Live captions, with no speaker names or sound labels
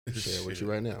Share with you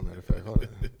right now. Matter of fact, hold on.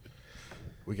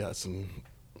 We got some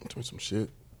shit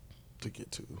to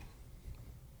get to,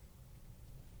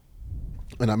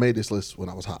 and I made this list when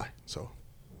I was high. So,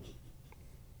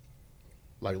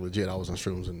 like legit, I was on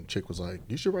shrooms, and the chick was like,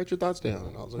 "You should write your thoughts down,"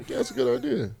 and I was like, "Yeah, that's a good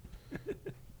idea."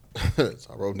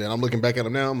 So I wrote them down. I'm looking back at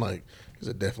them now. I'm like, these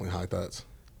are definitely high thoughts.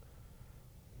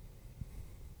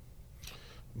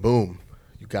 Boom,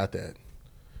 you got that.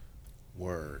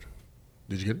 Word.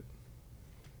 Did you get it?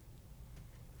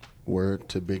 Word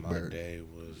to Big My Bird. day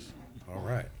was all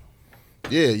right.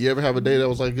 Yeah, you ever have a day that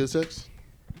was like good sex?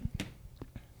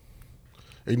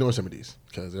 Ignore some of these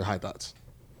because they're high thoughts.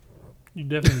 You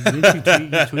definitely did. You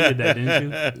tweeted that,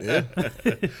 didn't you?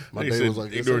 Yeah, my day was like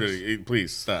good Ignore sex. it.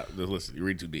 Please stop. Just listen. You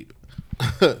read too deep.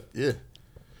 Yeah,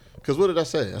 because what did I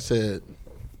say? I said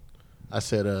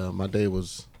my day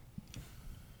was.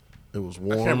 It was I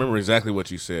warm. can't remember exactly what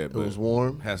you said, It but was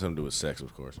warm. it has something to do with sex,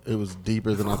 of course. It was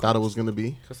deeper than I thought it was going to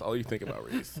be. That's all you think about,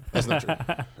 Reese. That's not true.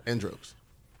 And drugs.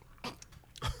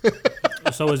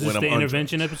 So is this When I'm the under-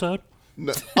 intervention episode?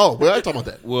 No. Oh, we already talking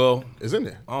about that. Well, It's in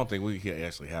there. I don't think we can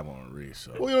actually have one on Reese.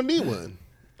 So. Well, you don't need one.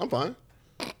 I'm fine.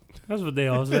 That's what they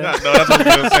all said. No, that's what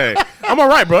you're gonna say. I'm all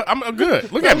right, bro. I'm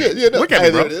good. Look at me. Yeah, no. Look at Hey,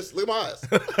 me, there bro. it is. Look at my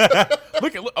eyes.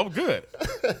 Look, I'm good.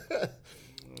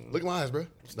 Look at my eyes, bro. No,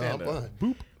 Stand I'm up. fine.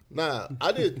 Boop. Nah,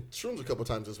 I did shrooms a couple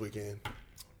times this weekend.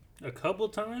 A couple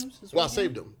times? Well, I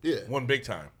saved them. Yeah. One big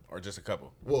time, or just a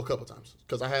couple. Well, a couple times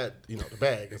because I had the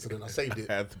bag, and so then I saved it.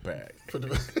 Had the bag. For the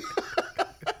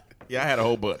Yeah, I had a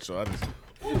whole bunch, so I just.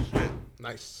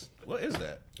 Nice. What is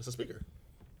that? It's a speaker.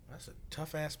 That's a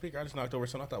tough ass speaker. I just knocked over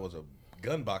something I thought was a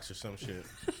gun box or some shit.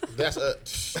 That's a.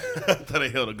 I thought they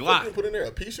held a You Glock. put in there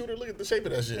a pea shooter. Look at the shape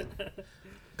of that shit.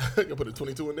 You can put a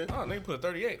 22 in there. Oh, they put a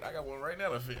 38. I got one right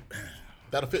now that fit.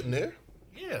 That'll fit in there.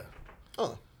 Yeah.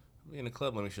 Oh. Be in the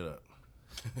club, let me shut up.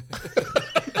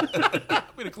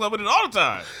 Be in the club with it all the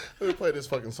time. Let me play this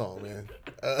fucking song, man.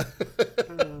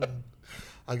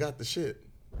 I got the shit.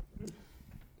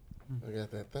 I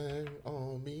got that thing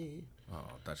on me. Oh, I thought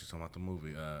you were talking about the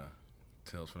movie,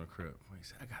 Tales from the Crypt. He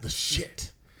said, I got The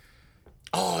shit.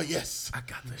 Oh, yes. I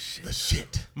got the shit. The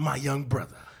shit. My young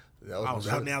brother. That I was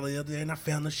out now the other day and I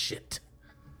found the shit.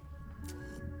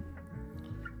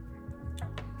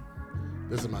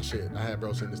 This is my shit. I had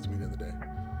bro send this to me the other day.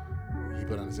 He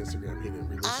put on his Instagram. He didn't I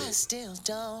release it. still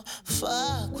don't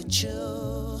fuck with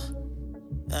you.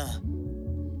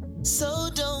 So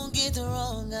don't get the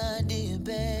wrong idea,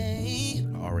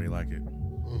 babe. I already like it.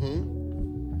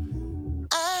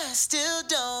 I still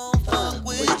don't fuck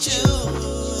with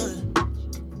you.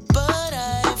 But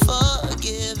I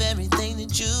forgive everything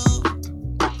that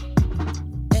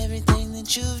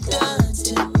you've done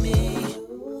to me.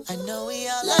 I know we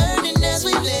are learning as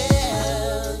we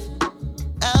live.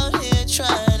 Out here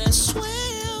trying to swim.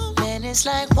 And it's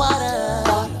like water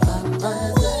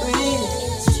under the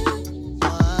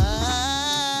bridge.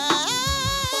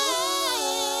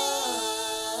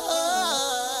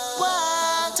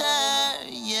 Water,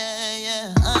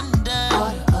 yeah,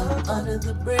 under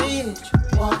the bridge.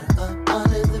 Water up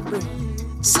under the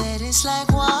bridge. Said it's like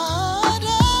water.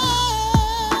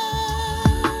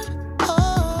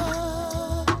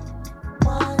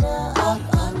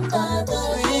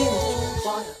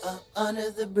 Under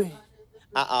the bridge.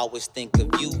 I always think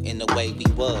of you in the way we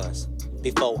was.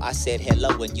 Before I said hello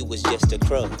and you was just a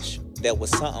crush. There was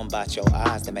something about your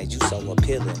eyes that made you so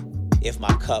appealing. If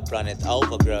my cup runneth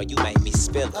over, girl, you make me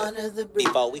spill it.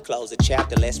 Before we close a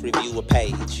chapter, let's review a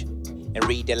page. And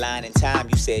read the line in time,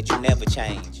 you said you never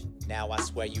change. Now I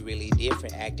swear you really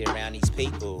different acting around these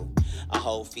people. A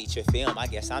whole feature film, I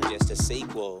guess I'm just a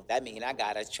sequel. That mean I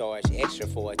gotta charge extra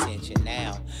for attention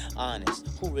now. Honest,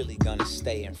 who really gonna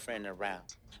stay and friend around?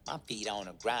 My feet on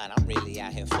the grind, I'm really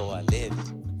out here for a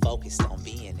living. Focused on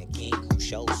being a king who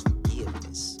shows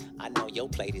forgiveness. I know your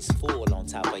plate is full on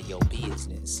top of your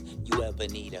business. You ever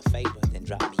need a favor, then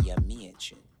drop me a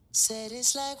mention. Said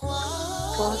it's like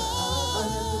water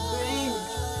under the bridge.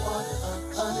 Water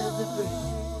under the bridge.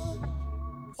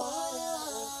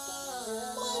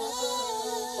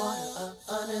 Water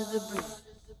under the bridge.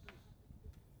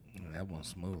 That one's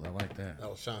smooth. I like that. That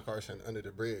was Sean Carson, Under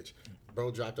the Bridge.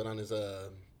 Bro dropped it on his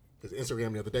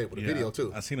Instagram the other day with a video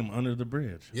too. I seen him under the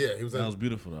bridge. Yeah, he was. That was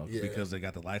beautiful though, Yeah. because they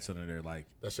got the lights under there. Like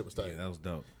That shit was tight. yeah, that was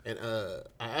dope. And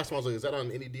I asked him, I was like, "Is that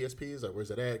on any DSPs? Like,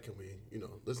 where's it at? Can we,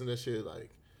 listen to that shit?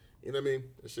 Like, you know what I mean?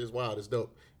 That shit's wild. It's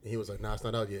dope." And he was like, "Nah, it's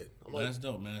not out yet." I'm Well, like, that's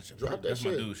dope, man. drop that That's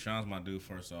my shit. dude. Sean's my dude.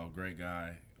 First off, great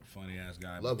guy, funny ass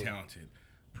guy, Love but him. talented.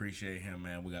 Appreciate him,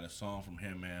 man. We got a song from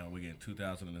him, man. We getting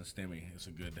 2000 in the STEMI. It's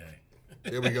a good day.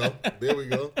 "There we go. There we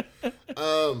go."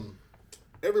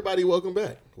 Everybody, welcome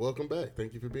back. Welcome back.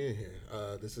 Thank you for being here.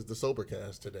 This is the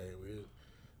Sobercast today.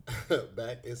 We're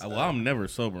back. Well, I'm never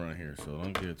sober on here, so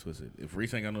don't get it twisted. If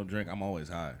Reese ain't got no drink, I'm always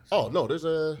high. Oh no, there's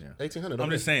a 1800.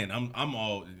 I'm just saying, I'm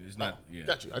all. It's not. Yeah.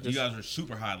 Got you. You guys were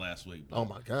super high last week. Oh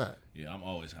my god. Yeah, I'm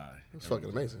always high. That's fucking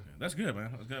amazing. Yeah, that's good, man.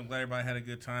 That's good. I'm glad everybody had a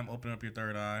good time. Open up your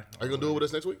third eye. Are you gonna do it with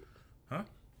us next week? Huh?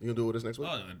 You gonna do it with us next week?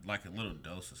 Oh, like a little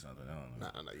dose or something. I don't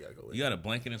know. Nah, you gotta go with You got a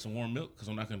blanket and some warm milk? Because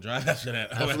I'm not going to drive after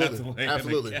that. Absolutely.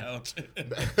 Absolutely.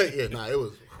 It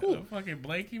was. A fucking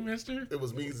blankie, mister? It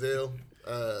was me, Zell,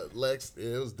 Lex.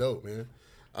 Yeah, it was dope, man.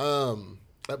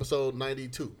 Episode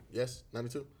 92. Yes,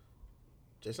 92.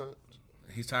 Jason?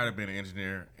 He's tired of being an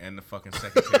engineer and the fucking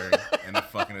secretary and the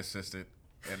fucking assistant.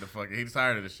 And the fucking, he's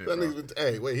tired of this shit.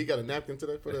 Hey, wait, he got a napkin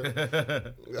today for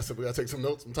the. We gotta take some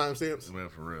notes, some timestamps. Man,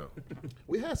 for real.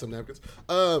 We had some napkins.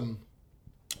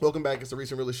 Welcome back. It's the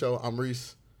Reese and Really Show. I'm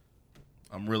Reese.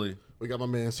 I'm really. We got my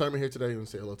man Sermon here today. You want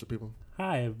to say hello to people?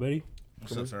 Hi, everybody.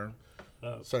 What's up, sir?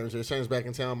 Sermon's here. Sermon's back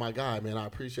in town. My guy, man. I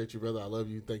appreciate you, brother. I love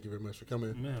you. Thank you very much for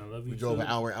coming. Man, I love you. We drove too. an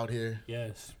hour out here.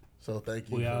 Yes. So thank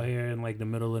you. We out here in like the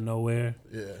middle of nowhere.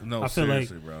 Yeah. No, I feel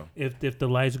seriously, like bro. if the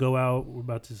lights go out, we're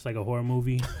about to just like a horror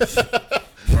movie.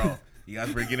 Bro, you guys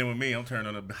better get in with me. I'm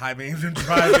turning on the high beams and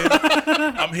driving.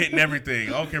 I'm hitting everything.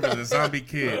 I don't care if it's a zombie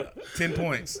kid. 10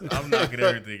 points. I'm knocking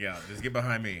everything out. Just get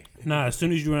behind me. Nah, as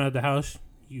soon as you run out the house,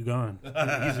 you gone. He's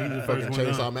the Fucking first one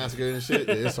Chainsaw out. Massacre and shit.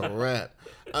 Yeah, it's a wrap.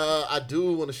 I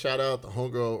do want to shout out the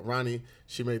homegirl, Ronnie.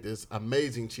 She made this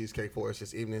amazing cheesecake for us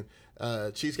this evening.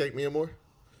 Cheesecake Me and More.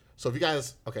 So if you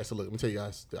guys, okay, so look, let me tell you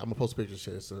guys, I'm gonna post a picture of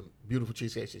shit. It's a beautiful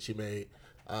cheesecake that she made.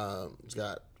 It's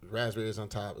got raspberries on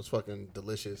top. It's fucking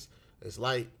delicious. It's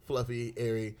light, fluffy,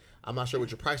 airy. I'm not sure what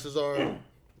your prices are,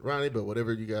 Ronnie, but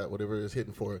whatever you got, whatever is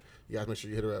hitting for it, you guys make sure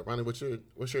you hit her up. Ronnie, what's your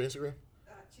Instagram?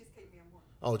 Cheesecake Me and More.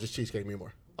 Oh, just Cheesecake Me and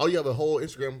More. Oh, you have a whole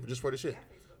Instagram just for the shit?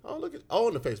 Oh, look at,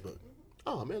 on the Facebook.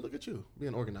 Oh, man, look at you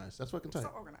being organized. That's fucking tight. So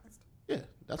organized. Yeah,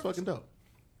 that's fucking dope.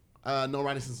 Known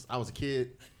Ronnie since I was a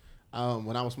kid.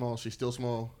 When I was small, she's still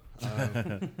small.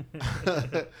 Would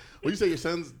you say your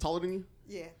son's taller than you?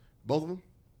 Yeah. Both of them?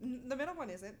 The middle one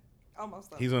isn't.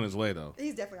 Almost though. He's on his way, though.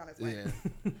 He's definitely on his way.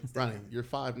 Yeah. Ronnie, you're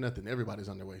 5-0. Everybody's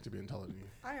on their way to being taller than you.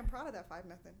 I am proud of that 5-0.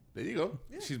 There you go.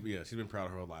 Yeah. She's been proud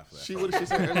of her whole life for that. She what did she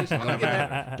say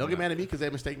earlier? Don't get mad at me because they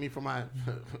mistake me for my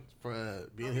for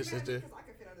being his sister. Because I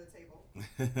can fit under the table.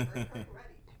 Earthquake ready.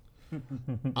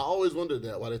 I always wondered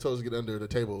that why they told us to get under the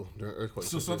table during earthquakes.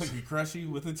 So something could crush you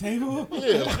with a table?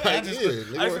 Yeah, like, I just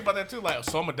think about that too. Like,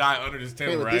 so I'm gonna die under this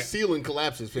table, right? This ceiling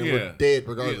collapses, fam. Yeah. We're dead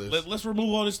regardless. Yeah, let's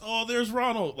remove all this. Oh, there's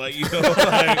Ronald. Like, you know,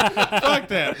 like, fuck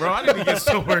that, bro. I need to get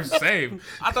somewhere safe.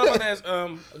 I thought about that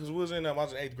because I was in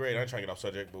 8th grade. I ain't trying to get off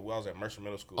subject, but I was at Mercer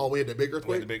Middle School. Oh, we had the big We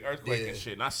earthquake? had the big earthquake Yeah. and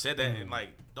shit. And I said that, and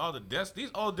like, all the desks, these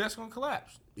old desks gonna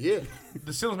collapse. Yeah.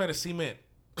 The ceiling's made of cement.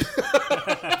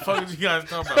 Fuck did you guys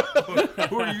talking about?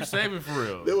 Who are you saving for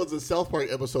real? There was a South Park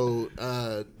episode.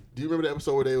 Do you remember the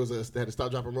episode where they had to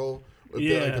stop, drop, and roll?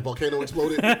 Yeah. The volcano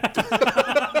exploded.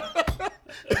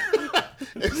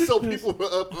 And so people were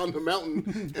up on the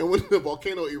mountain, and when the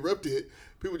volcano erupted,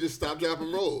 people just stopped, drop,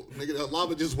 and roll. Nigga, the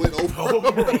lava just went over.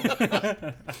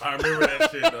 I remember that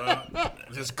shit, dog.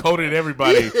 Just coated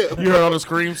everybody. Yeah. You heard all the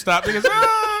screams stop. Niggas,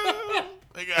 ah!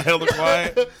 They got hella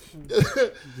quiet.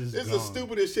 It's the gone.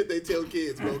 stupidest shit they tell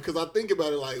kids, bro. Because I think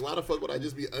about it like, why the fuck would I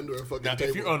just be under a fucking Now, table?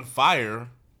 if you're on fire,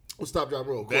 Well, stop, drop,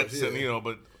 roll. Of course, that's, yeah. you know,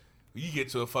 but you get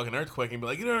to a fucking earthquake and be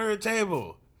like, get under the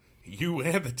table. You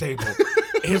and the table.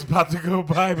 It's about to go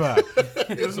bye-bye.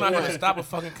 It's not going to stop a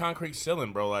fucking concrete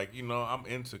ceiling, bro. Like, you know, I'm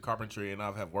into carpentry and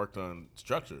I have worked on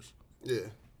structures. Yeah.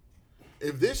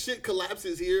 If this shit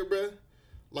collapses here, bruh,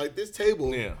 like this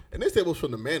table, Yeah. and this table's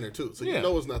from the manor too, so you Yeah.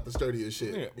 know it's not the sturdiest shit.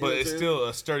 Yeah, You know but what it's I'm saying? still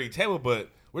a sturdy table, but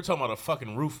we're talking about a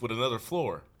fucking roof with another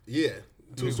floor. Yeah.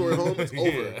 2-story home, it's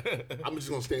over. Yeah. I'm just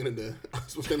gonna stand in the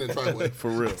driveway.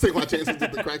 For real. Take my chances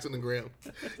with the cracks in the ground.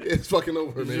 It's fucking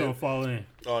over, He's gonna man. fall in.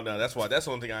 Oh, no, that's the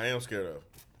only thing I am scared of.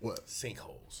 What?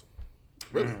 Sinkholes.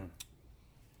 Really?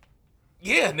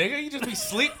 Yeah, nigga, you just be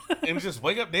sleep and just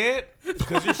wake up dead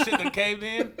because your shit done caved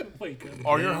in, Wake up.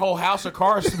 or your whole house or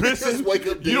car is missing. Just wake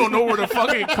up You don't know where the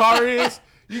fucking car is.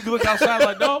 You can look outside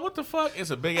like, dog, what the fuck?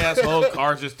 It's a big ass hole.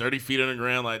 Car's just 30 feet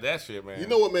underground, like that shit, man. You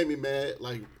know what made me mad?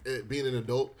 Like being an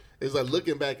adult is like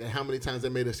looking back at how many times they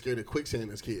made us scared of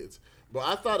quicksand as kids. But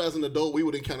I thought as an adult we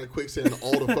would encounter quicksand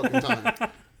all the fucking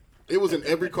time. It was in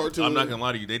every cartoon. I'm not gonna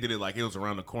lie to you. They did it like it was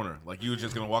around the corner. Like you was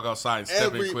just gonna walk outside and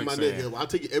step in My quicksand. nigga, I'll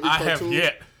take you every I have cartoon.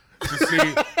 yet. to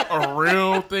see a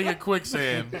real thing in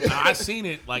quicksand. Now, I seen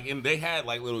it like, and they had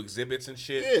like little exhibits and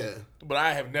shit. Yeah. But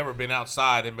I have never been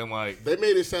outside and been like, They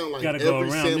made it sound like Gotta go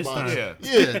every around this sandbox. time.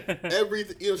 Yeah. Every, you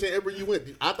know what I'm saying? Everywhere you went.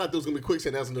 I thought there was going to be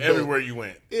quicksand as an adult. everywhere you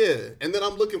went. Yeah. And then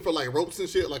I'm looking for like ropes and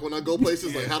shit. Like when I go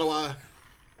places, like how do I,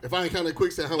 if I encounter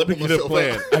quicksand, how do I Let me put get a myself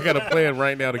plan. out? I got a plan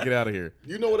right now to get out of here.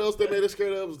 You know what else they made us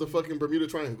scared of? Was the fucking Bermuda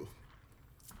Triangle.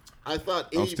 I thought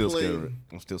any I'm still plane. scared of it.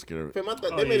 I'm still scared of it. Fam, I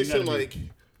thought Oh, they yeah, made it you seem gotta be. like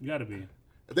You gotta be.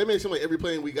 they made it seem like every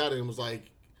plane we got in was like,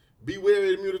 be wary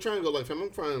of the Bermuda Triangle. Like, fam, I'm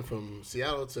flying from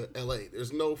Seattle to LA.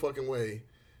 There's no fucking way.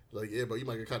 Like, yeah, but you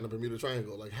might get caught in the Bermuda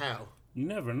Triangle. Like, how? You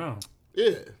never know.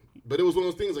 Yeah. But it was one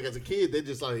of those things, like, as a kid, they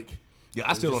just like. Yeah,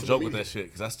 I still just don't joke with immediate. that shit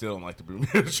because I still don't like the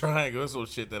Bermuda Triangle. That's some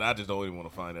shit that I just don't even want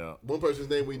to find out. One person's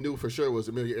name we knew for sure was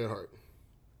Amelia Earhart.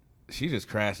 She just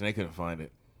crashed and they couldn't find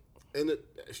it. And the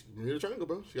Bermuda Triangle,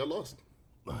 bro. She got lost.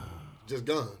 Just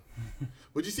gone.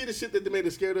 Would you see the shit that they made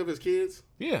us scared of as kids?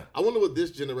 Yeah. I wonder what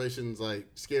this generation's, like,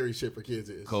 scary shit for kids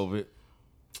is. COVID.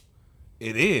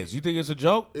 It is. You think it's a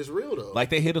joke? It's real, though. Like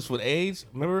they hit us with AIDS,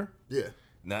 remember? yeah.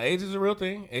 Now AIDS is a real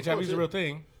thing. HIV is a shit. real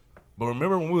thing. But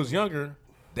remember when we was younger,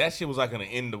 that shit was like gonna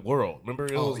end the world. Remember?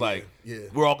 It was yeah, like, yeah.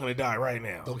 we're all gonna die right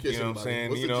now. Don't kiss you know anybody. what I'm saying?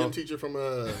 What's you the know? gym teacher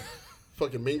from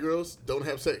fucking Mean Girls? Don't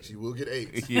have sex. You will get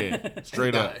AIDS. Yeah,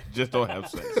 straight up. Die. Just don't have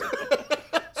sex.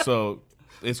 So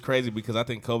it's crazy because I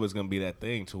think COVID is gonna be that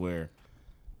thing to where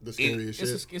The scariest shit.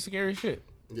 it's scary shit.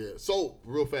 Yeah. So,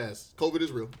 real fast. COVID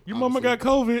is real. Your mama obviously. got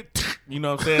COVID. You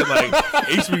know what I'm saying? Like,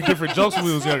 it used to be different jokes when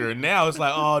we was younger. And now it's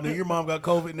like, oh, nigga, your mom got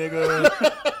COVID, nigga.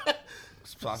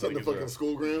 Something the fucking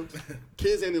school grounds.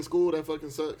 Kids ain't in school. That fucking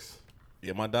sucks.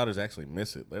 Yeah, my daughters actually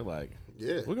miss it. They're like,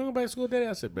 Yeah. we're going to go back to school today?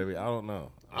 I said, baby, I don't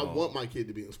know. I want my kid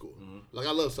to be in school. Like,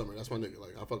 I love Summer. That's my nigga.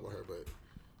 Like, I fuck with her. But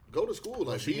go to school.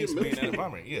 Like, she be needs in to be middle in that school.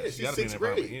 environment. Yeah, she she's gotta be in sixth that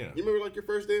grade. environment, yeah. You remember, like, your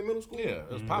first day in middle school? Yeah,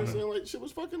 it was You know what I'm popping. saying? Like, shit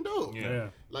was fucking dope. Yeah.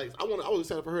 Like, I was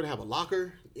excited for her to have a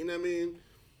locker. You know what I mean?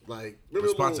 Like, remember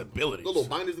Responsibilities. The little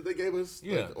binders that they gave us?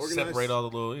 Yeah, Like, organized? separate all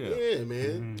the little, Yeah,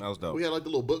 man. That was dope. We had, like, the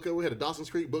little book cover. We had a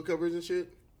Dawson's Creek book covers and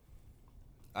shit.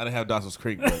 I didn't have Dawson's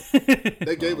Creek, but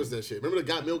They gave us that shit. Remember the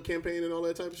Got Milk campaign and all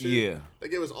that type of shit? Yeah. They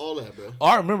gave us all that, bro.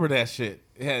 I remember that shit.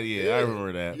 Yeah, I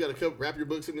remember that. You got to wrap your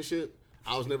books in the shit.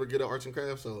 I was never good at arts and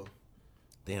crafts, so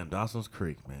Damn, Dawson's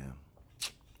Creek, man.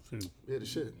 Dude, yeah, the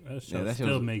shit. that show that shit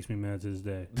still was- makes me mad to this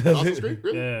day. Dawson's Creek,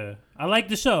 really? Yeah, I like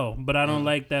the show, but I Mm. don't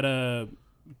like that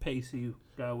Pacey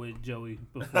guy with Joey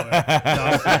before.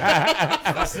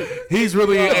 Dawson. He's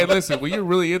really, hey, listen, when you're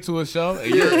really into a show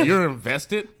and you're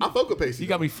invested, I fuck with Pacey. you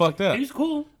got me fucked up. He's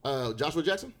cool. Joshua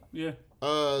Jackson, Yeah.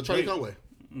 Charlie Great. Conway,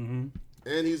 and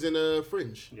he's in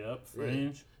Fringe. Yep.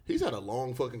 Fringe. He's had a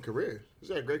long fucking career. He's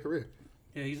had a great career.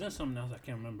 Yeah, he's in something else. I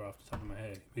can't remember off the top of my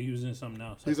head. But he was in something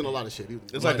else. He's in a lot of shit.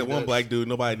 It's like the one black dude,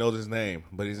 nobody knows his name,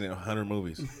 but he's in 100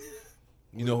 movies.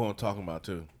 You know who I'm talking about,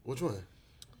 too. Which one?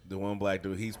 The one black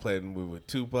dude, he's played in a movie with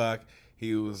Tupac.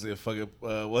 He was in fucking,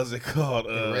 what's it called?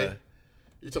 Ray?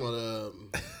 You talking about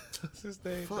What's his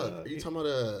name? fuck? Are you talking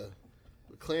about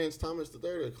Clarence Thomas III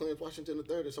or Clarence Washington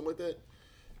III or something like that?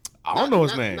 I don't know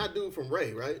his Not- name. Not dude from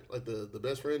Ray, right? Like the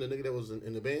best friend, the nigga that was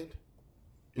in the band.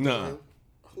 You No. talking about him?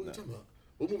 Who you talking about?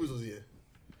 What movies was he in?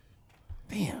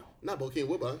 Damn. Not Bokeem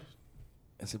Woodbine,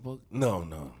 Is it Bo?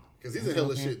 No. because he's in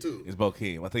hella shit too. It's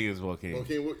Bokeem. I think it's Bokeem.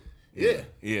 Bokeem Wood. Yeah.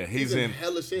 Yeah, he's in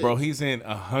hella shit. Bro, he's in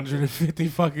 150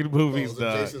 fucking movies, Oh,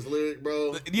 dog. Jason's lyric,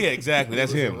 bro. Yeah, exactly.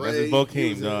 That's He was him. in That's Ray. his He Bokeem,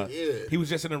 was in- dog. yeah. He was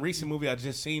just in a recent movie I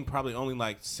just seen, probably only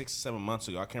like 6 or 7 months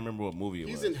ago. I can't remember what movie it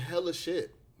He's was. in hella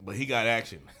shit. But he got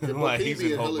action. Yeah, Like Bokeem he's be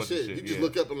in a in whole hella bunch of shit. shit. You just Yeah.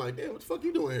 look up and like, damn, what the fuck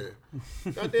you doing here?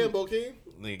 Goddamn, Bokeem.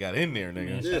 Nigga got in there, Man,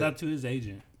 nigga. Yeah. shout out to his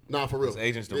agent. Nah, for real. His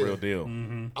agent's the Yeah. real deal.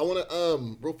 I want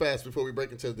to real fast before we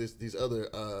break into these other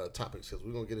topics because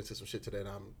we're gonna get into some shit today, and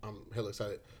I'm hella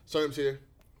excited. Serm's here.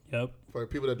 Yep. For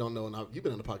people that don't know, and you've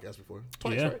been on the podcast before,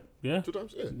 twice, Yeah. right? Yeah. 2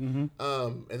 times, yeah. And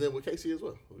then with Casey as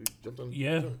well. We jumped on.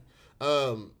 Yeah.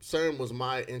 CERN was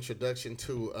my introduction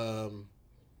to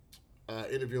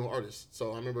interviewing artists.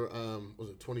 So I remember, was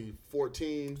it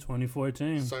 2014?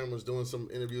 2014. CERN was doing some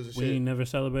interviews and We shit. ain't never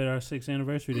celebrated our 6th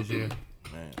anniversary this year.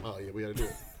 Man. Oh yeah, we gotta do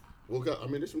it. Woke up. I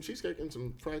mean, there's some cheesecake and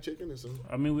some fried chicken and some.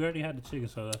 I mean, we already had the chicken,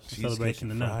 so that's a Cheesecake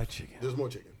celebration and enough. fried chicken. There's more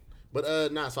chicken,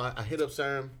 but nah. So I hit up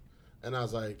CERN, and I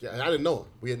was like, yeah, and I didn't know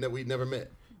him. We'd never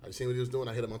met. I just seen what he was doing.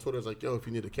 I hit him on Twitter. I was like, yo, if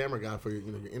you need a camera guy for your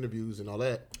interviews and all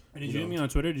that. Did you email me on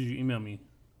Twitter? Or did you email me?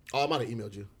 Oh, I might have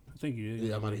emailed you. I think you did.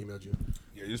 Yeah, I might have emailed you.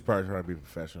 Yeah, you're just probably trying to be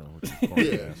professional. With your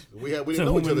Yeah, podcast. we didn't To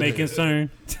know whom each it other. may then. concern.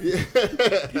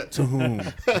 To whom?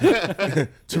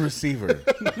 To receiver.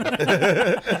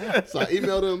 So I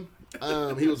emailed him.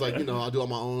 He was like, I'll do all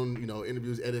my own,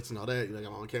 interviews, edits, and all that. I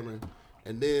got my own camera.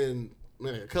 And then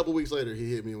man, a couple weeks later,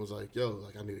 he hit me and was like, "Yo,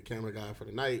 like I need a camera guy for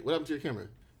the night. What happened to your camera?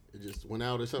 It just went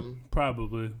out or something?"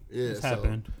 Probably. Yeah, It's so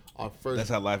happened. our first, That's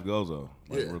how life goes, though.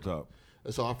 Like, Yeah. real talk.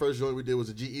 and so our first joint we did was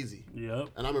a G-Eazy. Yep.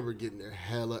 And I remember getting there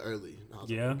hella early. And I was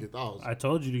Yeah. like, I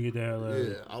told you to get there early.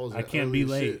 yeah, I was. I there can't early be as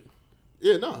late. shit.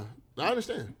 Yeah, no, I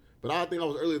understand. But I think I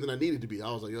was earlier than I needed to be.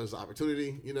 I was like, yo, it's an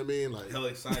opportunity. You know what I mean? Like, Hella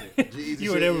excited. G-Eazy You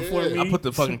were shit, there before me. I put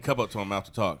the fucking cup up to him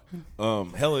after talk.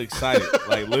 Hella excited.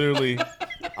 Like, literally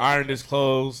ironed his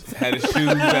clothes, had his shoes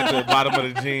at the bottom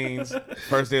of the jeans.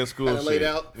 First day of school. Had it laid shit.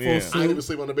 out. Yeah. I didn't even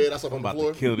sleep on the bed. I slept I'm on the about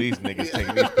floor. to kill these niggas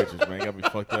taking these pictures, man. Got me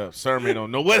fucked up. Sermon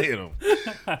don't know what hit him.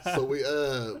 So we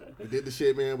did the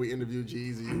shit, man. We interviewed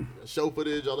G-Eazy, show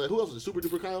footage, all that. Who else was it? Super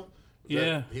Duper Kyle?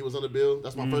 Yeah. He was on the bill.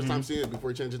 That's my first time seeing it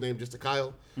before he changed his name just to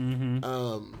Kyle.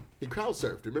 Mm-hmm. He crowd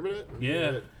surfed. Remember that?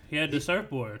 Yeah. He had the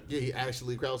surfboard. Yeah, he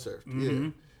actually crowd surfed. Mm-hmm. Yeah.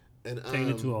 And Taking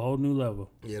it to a whole new level.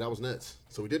 yeah, that was nuts.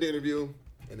 So we did the interview,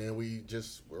 and then we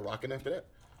just were rocking after that.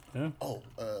 Yeah. Oh,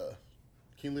 can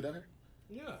you leave that here?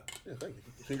 Yeah. Yeah, thank you.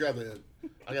 Can you grab the?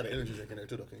 I got an energy drink in there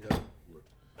too, though. Can you grab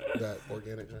that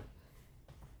organic drink?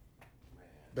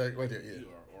 That right there, yeah.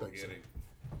 Thanks.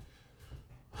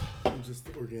 I'm just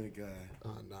the organic guy.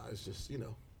 Nah, it's just,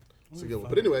 it's a good one.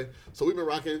 But anyway, so we've been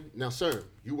rocking. Now, CERM,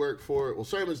 you work for,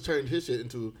 CERM's turned his shit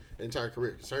into an entire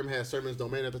career. CERM had CERM's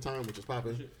domain at the time, which is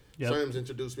popping. Yep. CERM's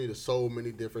introduced me to so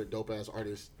many different dope-ass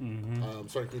artists.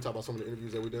 CERM, can you talk about some of the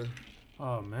interviews that we done?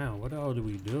 Oh, man. What all did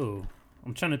we do?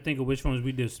 I'm trying to think of which ones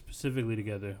we did specifically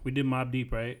together. We did Mobb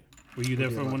Deep, right? Were you there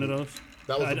did for Mobb one of Deep. those?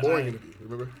 That was the boring interview,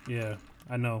 remember? Yeah.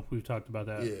 I know. We've talked about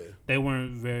that. Yeah. They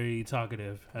weren't very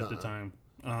talkative at the time.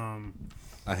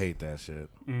 I hate that shit.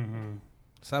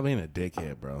 Stop being a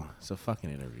dickhead, bro. It's a fucking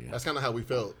interview. That's kind of how we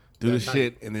felt. Do the that night.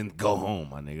 shit and then go home,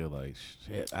 my nigga. Like,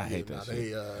 shit. I hate that shit.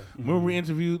 They, Remember we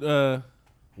interviewed,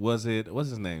 what's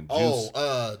his name? Juice?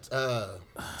 fuck,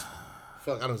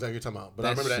 I don't know exactly what you're talking about. But I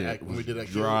remember that shit act when we was did that.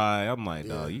 dry. I'm like,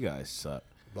 Yeah. dog, you guys suck.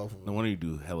 Both of them. No wonder you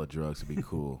do hella drugs to be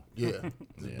cool. Yeah, just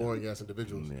Yeah. boring ass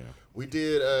individuals. Yeah. We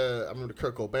did. I remember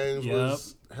Kurt Cobain's Yep.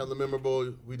 was hella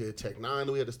memorable. We did Tech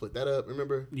Nine. We had to split that up.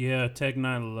 Remember? Yeah, Tech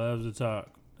Nine loves to talk.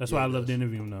 That's why Yeah, I he love to does.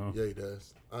 interview him, though. Yeah, he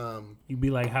does. You be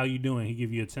like, how you doing? He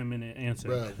give you a 10-minute answer.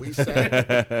 Bruh, we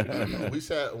sat. We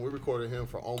sat and we recorded him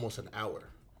for almost an hour.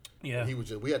 Yeah. He was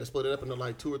just. We had to split it up into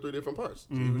like 2 or 3 different parts.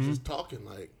 So He was just talking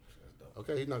like.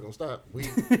 Okay, he's not gonna stop.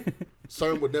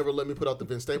 CERN would never let me put out the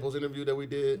Vince Staples interview that we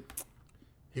did.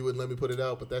 He wouldn't let me put it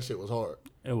out, but that shit was hard.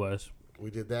 It was. We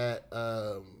did that.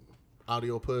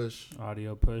 Audio Push,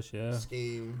 Audio Push, yeah.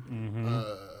 Scheme.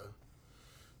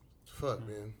 Fuck,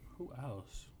 man. Who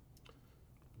else?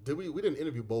 Did we? We didn't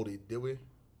interview Boldy, did we?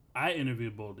 I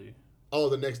interviewed Boldy. Oh,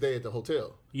 the next day at the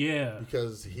hotel Yeah.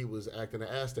 because he was acting an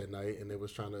ass that night, and they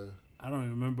was trying to. I don't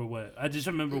even remember what. I just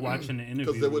remember watching the interview.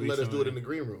 Because they wouldn't let us do it in recently. the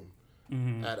green room.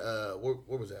 At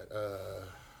where was that?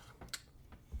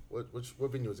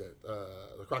 What venue was that?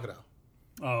 The Crocodile.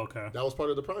 Oh, okay. That was part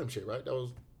of the Prime shit, right? That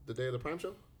was the day of the Prime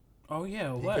show. Oh,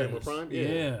 yeah, it He was. came with Prime.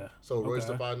 Yeah. So Royce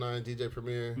Okay. the 5'9", DJ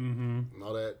Premier, and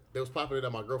all that. They was popping it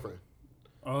at my girlfriend.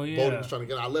 Oh, Boldy yeah. was trying to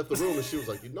get. I left the room and she was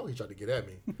like, "You know, he tried to get at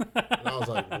me." And I was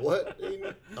like, "What?"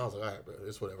 I was like, "All right, bro,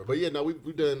 it's whatever." But yeah, no,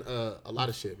 we've done a lot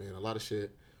of shit, man, a lot of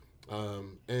shit.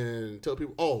 And tell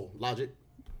people, Logic,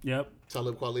 Yep.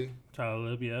 Talib Kweli.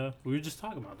 Talib, yeah. We were just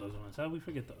talking about those ones. How did we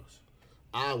forget those?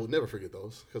 I will never forget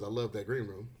those because I love that green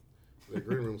room. That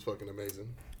green room's fucking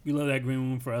amazing. You love that green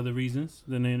room for other reasons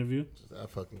than the interview? That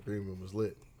fucking green room was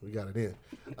lit. We got it in.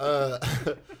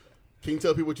 Can you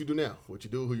tell people what you do now? What you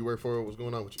do, who you work for, what's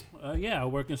going on with you? Yeah, I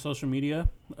work in social media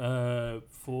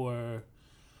for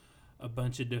a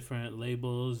bunch of different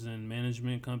labels and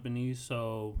management companies.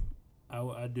 So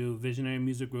I do Visionary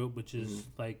Music Group, which is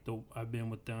I've been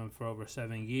with them for over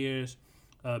 7 years.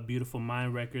 Beautiful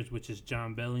Mind Records, which is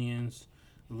John Bellion's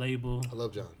label. I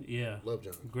love John. Yeah, Love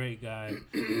John. great guy.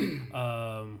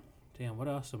 Damn, what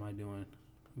else am I doing?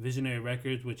 Visionary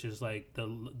Records, which is like the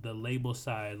label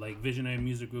side. Like Visionary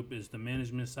Music Group is the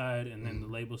management side, and then the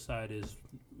label side is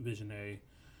Visionary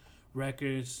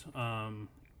Records.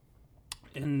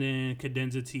 And then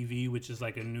Cadenza TV, which is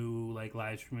like a new like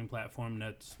live streaming platform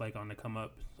that's like on the come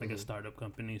up, like a startup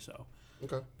company. So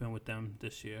Okay. been with them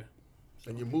this year.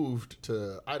 And you moved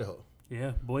to Idaho.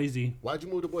 Yeah, Boise. Why'd you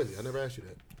move to Boise? I never asked you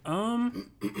that.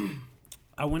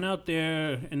 I went out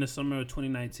there in the summer of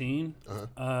 2019.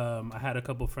 I had a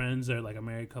couple friends, they're like a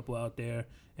married couple out there,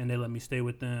 and they let me stay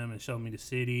with them and show me the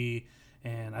city.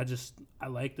 And I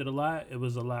liked it a lot. It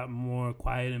was a lot more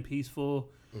quiet and peaceful.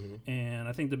 And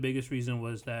I think the biggest reason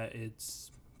was that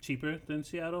it's cheaper than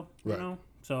Seattle, you Right. know?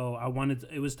 So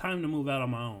it was time to move out on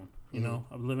my own, you know?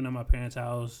 I was living at my parents'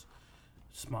 house.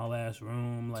 small ass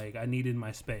room. Like I needed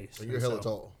my space. So you're And hella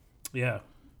tall. Yeah.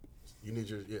 You need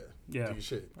your do your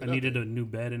shit. I needed a new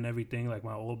bed and everything. Like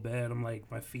my old bed, I'm like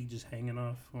my feet just hanging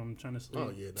off when I'm trying to sleep.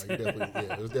 Oh yeah, no, you definitely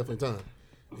it was definitely time.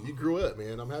 You grew up,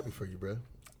 man. I'm happy for you, bro.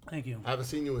 Thank you. I haven't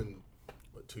seen you in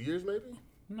 2 years, maybe.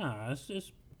 Nah, it's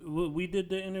just we did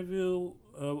the interview.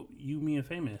 You, me, and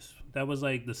Famous. That was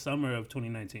like the summer of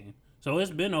 2019. So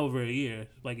it's been over a year,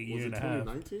 like a year and a half.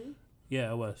 2019?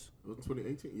 Yeah, it was. Was it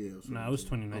 2018? Yeah, it was 2019. Nah, it was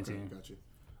 2019. Okay, got you.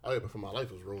 Oh yeah, but for my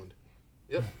life was ruined.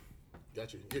 Yep,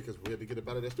 got you. Yeah, because we had to get up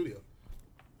out of that studio.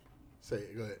 Say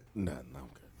it. Go ahead. No, I'm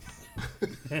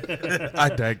good. I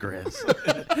digress.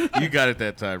 You got it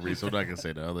that time, Reese. I'm not gonna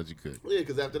say that. I'll let you cook. Yeah,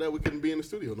 because after that we couldn't be in the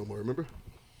studio no more. Remember?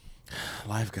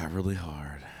 Life got really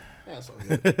hard. That's all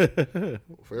good.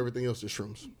 For everything else, just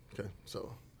shrooms. Okay,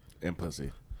 so And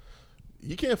pussy.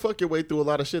 you can't fuck your way through a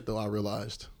lot of shit, though. I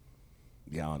realized.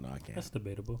 Yeah, I don't know. I can't. That's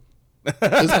debatable.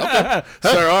 Sir,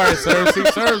 all right, sir. See,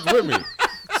 Sir's with me.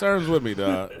 Sir's with me,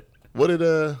 dog. What did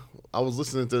I was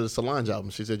listening to the Solange album.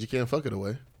 She said you can't fuck it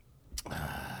away.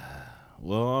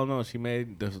 Well, I don't know. She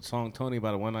made the song Tony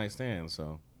about a one night stand,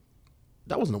 so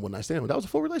That wasn't a one night stand. That was a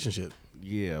full relationship.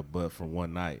 yeah. But for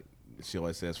one night, she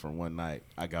always says, "For one night,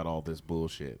 I got all this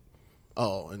bullshit."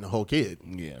 Oh, and the whole kid.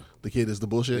 Yeah. The kid is the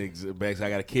bullshit. Basically, I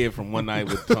got a kid from one night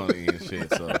with Tony and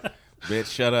shit. So, bitch,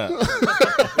 shut up.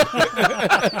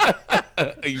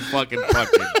 You fucking.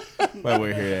 Why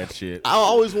we hear that shit? I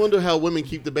always wonder how women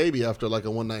keep the baby after like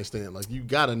a one night stand. Like you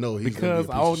gotta know he's Because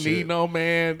gonna I be a don't piece of need shit. no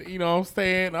man. You know what I'm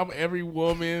saying? I'm every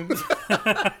woman.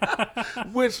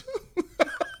 which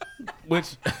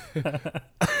let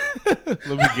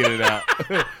me get it out.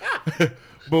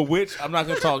 But which I'm not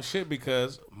gonna talk shit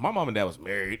because my mom and dad was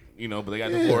married, you know, but they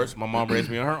got divorced. My mom raised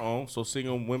me on her own. So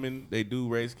single women, they do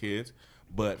raise kids.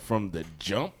 But from the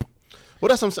jump, Well,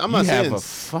 that's what I'm you not have saying. a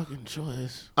fucking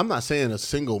choice. I'm not saying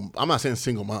single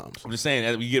moms. I'm just saying,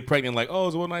 as you get pregnant, like, oh,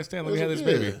 it's a one night stand. Let me have this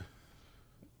baby.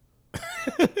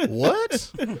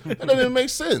 What? That doesn't even make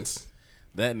sense.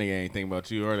 That nigga ain't thinking about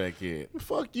you or that kid.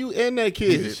 Fuck you and that He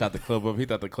kid. just shot the club up. He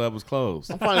thought the club was closed.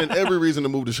 I'm finding every reason to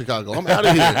move to Chicago. I'm out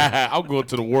of here. I'll go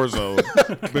to the war zone.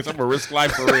 Bitch, I'm gonna risk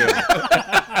life for real.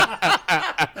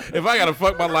 If I gotta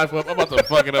fuck my life up, I'm about to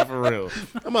fuck it up for real.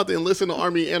 I'm about to enlist in the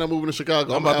army and I'm moving to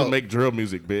Chicago. I'm about out. to make drill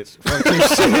music, bitch. Fuck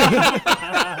this shit.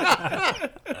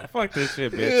 Fuck this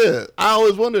shit, bitch. Yeah, I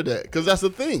always wondered that because that's the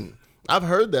thing. I've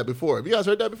heard that before. Have you guys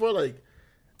heard that before? Like,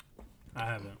 I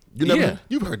haven't. you never, Yeah.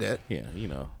 you've heard that, Yeah, you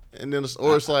know. and then it's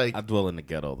like, I dwell in the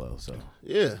ghetto though, so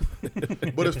yeah.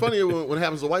 But it's funnier when it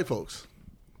happens to white folks.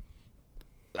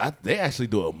 they actually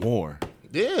do it more.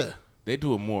 Yeah, They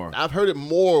do it more. I've heard it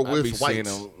more I be with seeing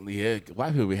whites. them, yeah,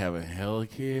 white people be having hella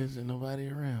kids and nobody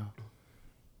around.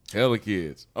 Hella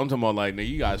kids. I'm talking about like, now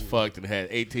you guys fucked and had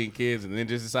 18 kids and then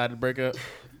just decided to break up.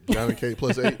 Johnny K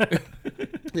plus 8.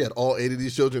 He had all 8 of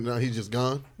these children. Now he's just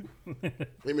gone.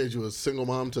 They made you a single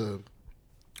mom to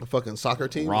a fucking soccer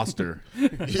team. Roster.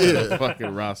 Yeah,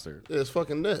 Fucking roster. it's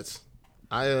fucking nuts.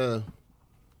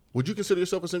 Would you consider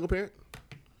yourself a single parent?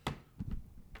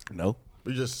 No.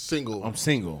 Or you're just single? I'm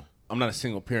single. I'm not a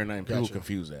single parent. People Gotcha.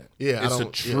 confuse that. Yeah, I it's a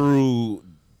don't- yeah. true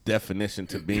definition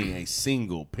to being a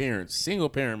single parent. Single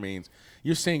parent means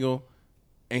you're single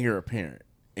and you're a parent.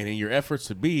 And in your efforts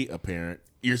to be a parent,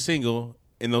 you're single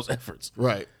in those efforts.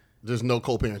 Right. There's no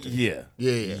co-parenting. Yeah.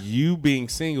 Yeah. You being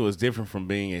single is different from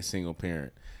being a single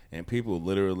parent. And people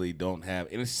literally don't have,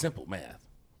 and it's simple math.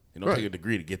 You don't Right. take a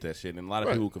degree to get that shit. And a lot of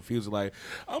Right. people confuse it like,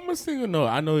 I'm a single. No,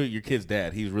 I know your kid's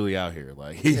dad. He's really out here.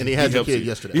 Like, And he had your helps kid you.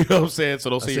 yesterday. You know what I'm saying? So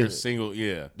don't say seen you're it. single.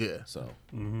 Yeah. Yeah. So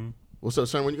What's up,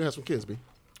 son? When you gonna have some kids, B?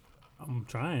 I'm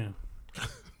trying.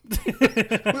 We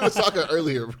were talking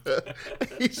earlier, bro.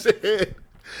 He said,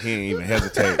 he ain't even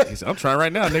hesitate. He said, I'm trying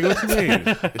right now, nigga. What you mean?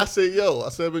 I said,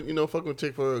 but fucking with a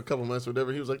chick for a couple months or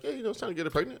whatever. He was like, yeah, it's time to get her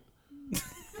pregnant.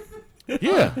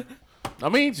 Yeah. I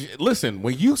mean, listen,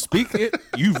 when you speak it,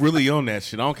 you really own that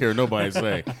shit. I don't care what nobody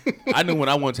say. I knew when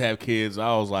I wanted to have kids,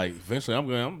 I was like, eventually I'm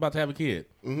about to have a kid.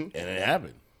 And it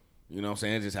happened. You know what I'm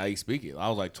saying? It's just how you speak it. I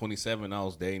was like 27. I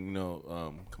was dating,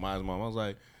 Kamaya's mom. I was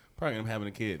like, probably I'm having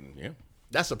a kid. And yeah.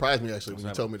 That surprised me, actually, when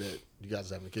you told me that you guys was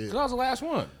having a kid. Because I was the last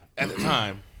one. At the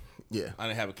time, Yeah. I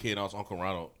didn't have a kid. I was Uncle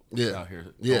Ronald Yeah. out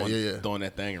here Yeah. throwing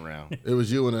that thing around. It was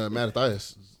you and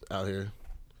Mattathias out here.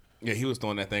 Yeah, he was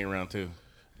throwing that thing around too.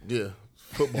 Yeah.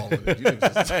 Football.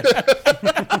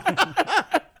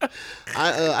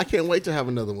 I can't wait to have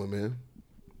another one, man.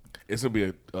 It's going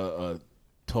to be a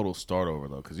total start over,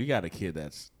 though, because you got a kid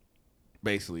that's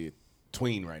basically a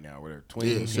tween right now. Where they're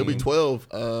tween. Yeah, she'll be 12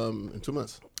 in 2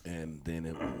 months. And then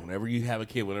whenever you have a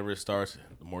kid, whenever it starts,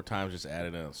 the more times just add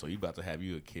it up. So you about to have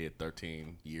you a kid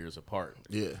 13 years apart.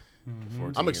 Yeah.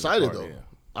 14 I'm years excited apart, though. yeah.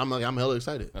 I'm hella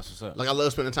excited. That's what's up. Like I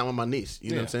love spending time with my niece.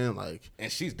 You know what I'm saying? Like And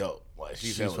she's dope. Like she's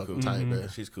she's hella fucking cool. tight, man.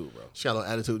 She's cool, bro. She got a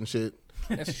little attitude and shit.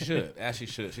 And she should. As she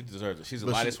should. She deserves it. She's the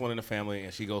But lightest one in the family,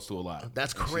 and she goes through a lot.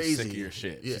 That's And crazy. She's sick of your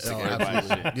shit. Yeah, She's sick oh, of everybody's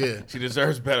shit. absolutely. Yeah. She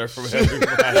deserves better from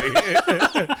everybody.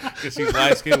 Because she's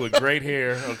light skinned with great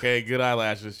hair, okay, good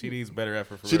eyelashes. She needs better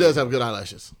effort from She does have good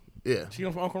eyelashes. Yeah. She get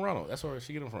them from Uncle Ronald. That's where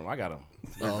she get them from. I got them.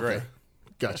 They're Oh, great. okay.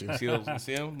 Got you. See those? You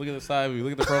see him? Look at the side view.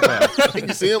 Look at the profile.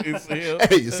 You see him? You see him?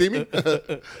 Hey, you see me?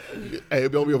 Hey,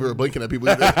 don't be over here blinking at people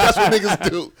either. That's what niggas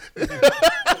do.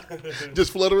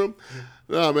 Just flutter them.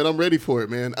 Nah, man, I'm ready for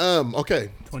it, man. Okay.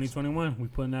 2021, we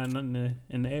putting that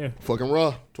in the air. Fucking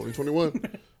raw. 2021.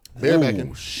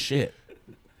 Barebacking. Oh, shit.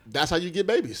 That's how you get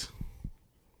babies.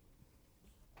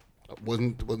 I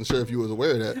wasn't sure if you was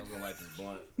aware of that. I'm going to light this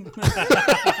blunt.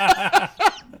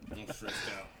 I'm stressed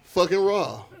out. Fucking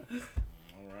raw. All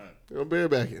right. You're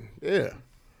barebacking. Yeah.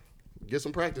 Get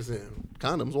some practice in.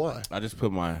 Condoms, why? I just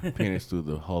put my penis through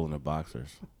the hole in the boxers.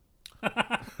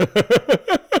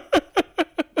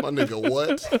 My nigga,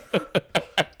 what?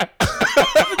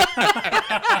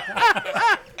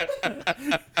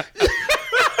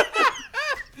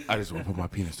 I just want to put my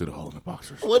penis through the hole in the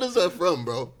boxers. What is that from,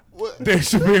 bro? What? Dave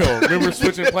Chappelle, remember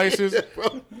switching places? Yeah,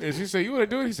 bro. And she said, "You want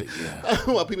to do it?" He said, "Yeah."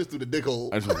 My penis through the dick hole.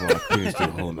 I just want my penis through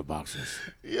the hole in the boxers.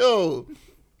 Yo.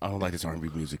 I don't like this R&B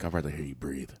music. I'd rather hear you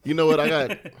breathe. You know what I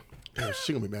got? Damn,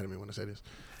 she gonna be mad at me when I say this.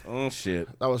 Oh shit.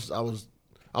 I was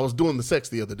doing the sex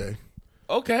the other day,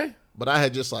 Okay. but I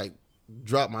had just like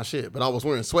dropped my shit, but I was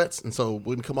wearing sweats and so it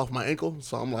wouldn't come off my ankle.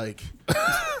 So I'm like,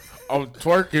 I'm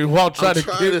twerking while trying I'm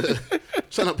to get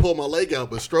trying to pull my leg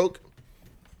out, but stroke.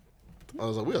 I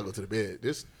was like, we gotta go to the bed.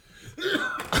 This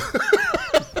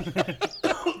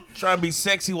trying to be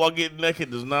sexy while getting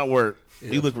naked does not work.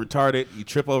 Yeah. You look retarded. You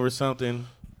trip over something.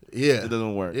 yeah, It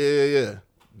doesn't work. Yeah.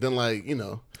 Then like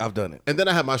I've done it. and then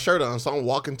I had my shirt on, so I'm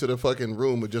walking to the fucking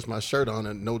room with just my shirt on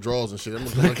and no drawers and shit. I'm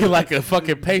looking Looking like a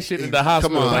fucking patient in the come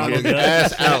hospital. on, Like, nigga,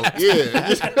 ass out.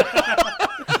 Yeah.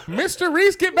 Mr.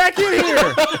 Reese, get back in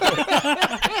here.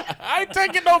 I ain't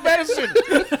taking no medicine.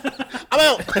 I'm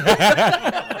out.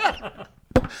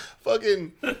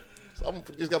 Fucking, I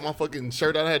just got my fucking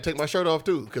shirt on. I had to take my shirt off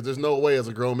too, because there's no way as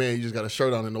a grown man you just got a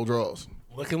shirt on and no drawers.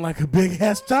 Looking like a big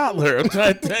ass toddler. I'm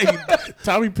trying to tell you,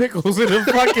 Tommy Pickles in the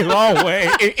fucking hallway.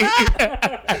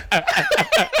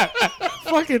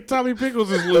 Fucking Tommy Pickles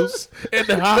is loose in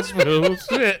the hospital.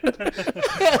 Shit.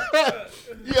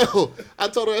 Yo, I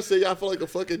told her, I said, y'all feel like a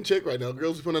fucking chick right now.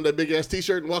 Girls putting on that big ass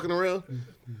t-shirt and walking around.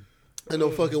 Ain't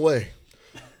no fucking way.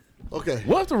 Okay.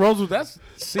 What if the rose was that's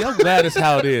see, I'm glad it's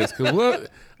how it is. Cause what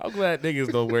I'm glad niggas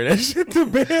don't wear that shit to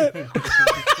bed.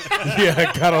 Yeah,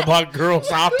 I got on my girl's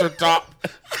after top.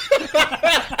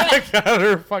 I got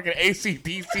her fucking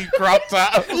ACDC crop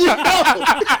top.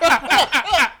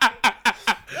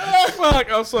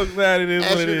 Fuck, I'm so glad it is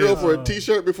Ask what it your girl is. for a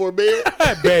t-shirt before bed.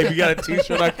 Babe, you got a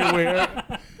t-shirt I can wear?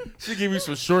 She give you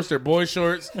some shorts, they're boy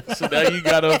shorts. So now you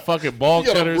got a fucking ball You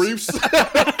got a cutters. briefs.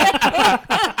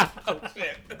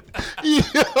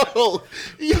 Yo,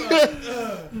 yeah.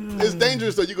 It's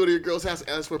dangerous that you go to your girl's house and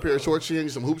ask for a pair of shorts. She hand you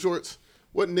some hoop shorts.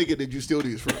 What nigga did you steal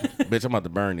these from? Bitch, I'm about to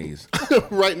burn these.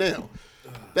 Right now.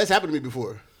 That's happened to me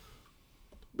before.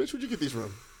 Bitch, where'd you get these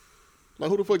from? Like,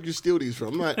 who the fuck did you steal these from?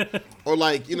 I'm not, or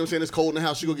like, you know what I'm saying? It's cold in the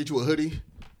house. She go get you a hoodie.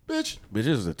 Bitch. Bitch, this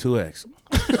is a 2X.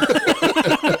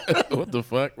 What the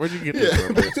fuck? Where'd you get this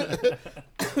from,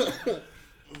 bitch?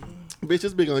 Bitch,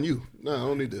 it's big on you. No, I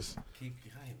don't need this.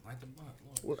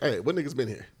 Hey, what niggas been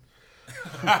here?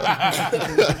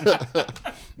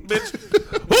 Bitch,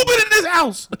 who been in this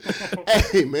house?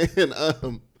 Hey, man.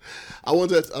 I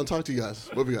wanted to talk to you guys.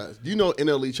 Both of you guys. Do you know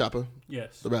NLE Choppa,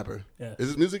 Yes. the rapper? Yes. Is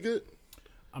his music good?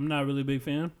 I'm not really a big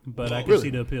fan, but I can Really? see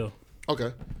the appeal.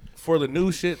 Okay. For the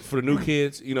new shit, for the new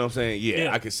kids, you know what I'm saying? Yeah,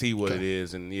 Yeah. I can see what it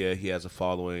is. And yeah, he has a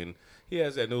following. He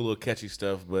has that new little catchy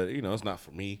stuff, but, you know, it's not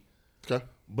for me. Okay.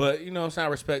 But, you know, I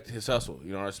respect his hustle.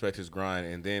 You know, I respect his grind.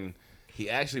 And then he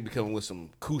actually becoming with some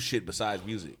cool shit besides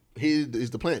music. He's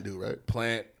the plant dude, right?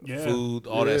 Plant, Yeah. food,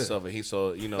 all Yeah. that stuff. And he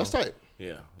so, you know. That's tight.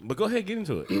 Yeah. But go ahead, get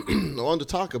into it. I wanted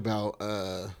to talk about,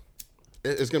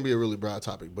 it's going to be a really broad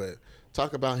topic, but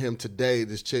talk about him today.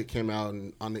 This chick came out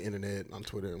on the internet, on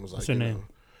Twitter, and was like, What's her name?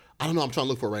 I don't know. I'm trying to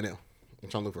look for it right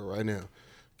now.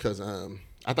 Because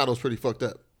I thought it was pretty fucked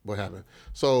up what happened.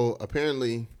 So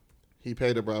apparently he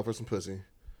paid a bro for some pussy.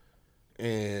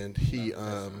 And he,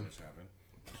 Won't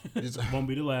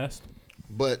be the last.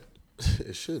 but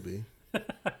it should be.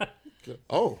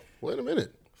 Oh, wait a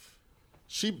minute.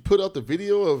 she put out the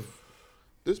video of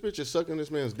this bitch is sucking this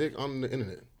man's dick on the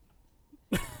internet.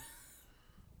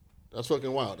 That's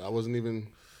fucking wild. I wasn't even.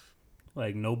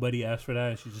 Like nobody asked for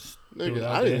that. She just. Nigga,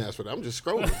 I didn't ask for that. I'm just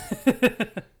scrolling.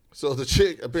 So the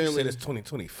chick apparently. Said it's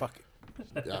 2020. Fuck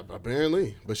it. Yeah,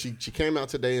 apparently, but she came out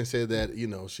today and said that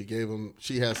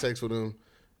she had sex with him,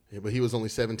 but he was only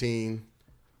 17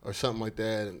 or something like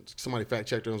that. And somebody fact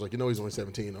checked her and was like, he's only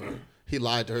 17. Or he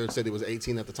lied to her and said he was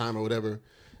 18 at the time or whatever.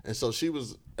 And so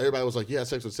everybody was like, you had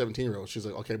sex with a 17-year-old. She's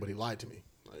like, okay, but he lied to me.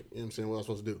 Like, you know what I'm saying? What am I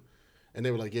supposed to do? And they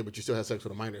were like, yeah, but you still had sex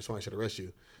with a minor, so I should arrest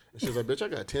you. And she was like, bitch, I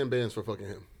got 10 bands for fucking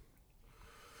him.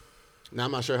 Now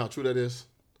I'm not sure how true that is.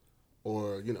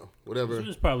 Or, whatever.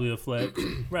 It's probably a flex.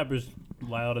 Rappers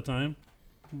lie all the time.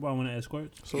 Why want to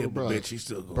escorts? So, Yeah, bro, bitch, she's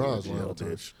still going bros to lie jail, all the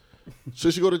time. bitch.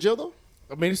 Should she go to jail, though?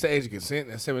 I mean, it's the age of consent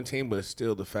at 17, but it's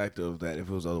still the fact of that if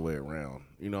it was the other way around.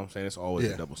 You know what I'm saying? It's always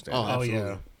a double standard. Oh, absolutely.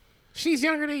 yeah. She's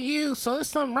younger than you, so there's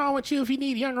something wrong with you if you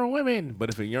need younger women. But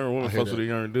if a younger woman fucks with a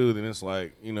younger dude, then it's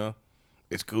like,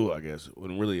 it's cool, I guess.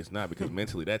 When really it's not, because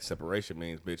mentally that separation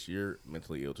means, bitch, you're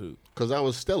mentally ill too. Because that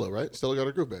was Stella, right? Stella got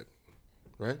her group back,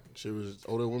 right? She was an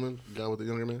older woman, guy with a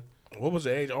younger man. What was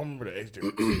the age? I don't remember the age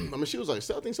difference. I mean, she was like,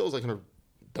 I think Stella was like in her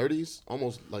 30s,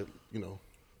 almost like,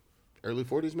 early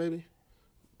 40s maybe.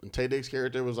 And Tay Diggs'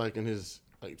 character was like in his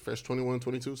fresh 21,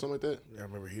 22, something like that. Yeah, I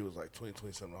remember he was like 20,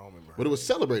 something. I don't remember. But it was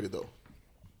celebrated though.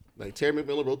 Like Terry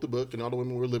McMillan wrote the book, and all the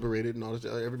women were liberated, and all this.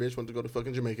 Every bitch wanted to go to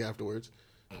fucking Jamaica afterwards.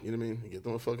 You know what I mean? Get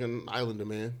them a fucking islander,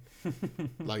 man.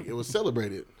 Like it was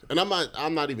celebrated, and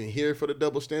I'm not even here for the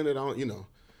double standard. I don't,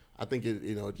 I think it,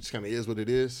 it just kind of is what it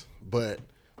is. But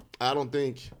I don't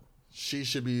think she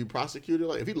should be prosecuted.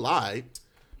 Like if he lied,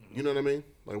 you know what I mean?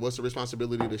 Like what's the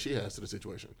responsibility that she has to the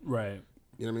situation? Right.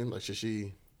 You know what I mean? Like should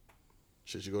she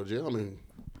go to jail? I mean.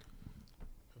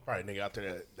 Probably a nigga out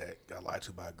there that got lied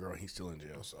to by a girl and he's still in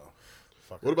jail, so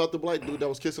fuck her. What about the black dude that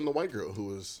was kissing the white girl who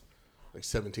was like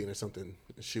 17 or something?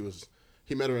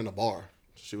 He met her in a bar.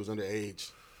 She was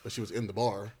underage, but she was in the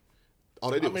bar.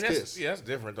 All they did was kiss. Yeah, that's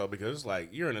different though, because it's like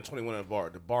you're in a 21 at a bar.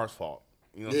 The bar's fault.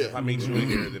 You know, Yeah. if I meet you in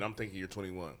here, then I'm thinking you're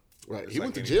 21. Right. It's He like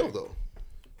went to anything. jail though.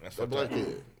 That's That fucked black up.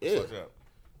 kid. That's Yeah. fucked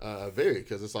up. Very,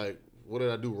 because it's like, what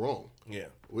did I do wrong? Yeah.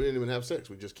 We didn't even have sex.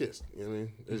 We just kissed. You know what I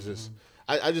mean? It's just,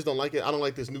 I just don't like it. I don't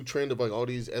like this new trend of like all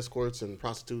these escorts and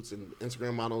prostitutes and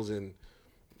Instagram models and,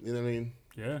 you know what I mean?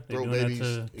 Yeah. They're Throw doing that babies, to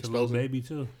Lil exposing. Baby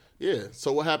too. Yeah.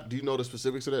 So what happened? Do you know the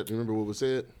specifics of that? Do you remember what was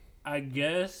said? I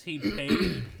guess he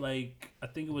paid I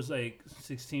think it was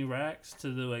 16 racks to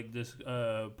this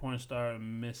porn star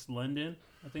Miss London.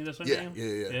 I think that's her name.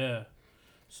 Yeah.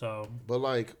 So But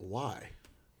like, why?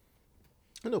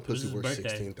 I know pussy his worth birthday.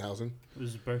 16,000. it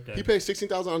was his birthday. He paid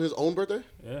 16,000 on his own birthday.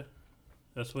 Yeah.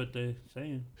 That's what they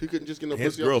saying. He couldn't just get no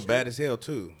His pussy. girl off the bad as hell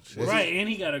too. Shit. Right, and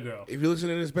he got a girl. If you listen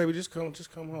to this, baby, just come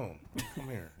home. Come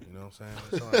here. You know what I'm saying?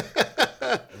 It's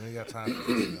all right. We ain't got time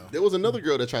for this, There was another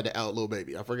girl that tried to out Lil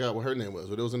Baby. I forgot what her name was,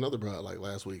 but there was another broad like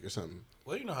last week or something.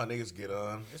 Well, you know how niggas get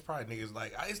on. It's probably niggas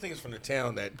it's niggas from the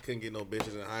town that couldn't get no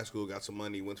bitches in high school, got some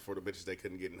money, went for the bitches they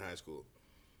couldn't get in high school.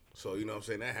 So, you know what I'm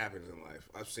saying? That happens in life.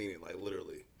 I've seen it,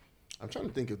 literally. I'm trying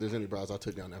to think if there's any bras I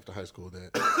took down after high school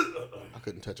that I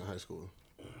couldn't touch in high school.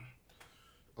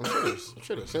 I'm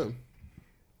sure there's some.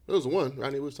 There was one,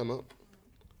 Ronnie, we was talking about.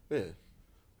 Yeah.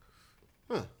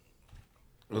 Huh.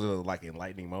 Was it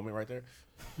enlightening moment right there?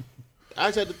 I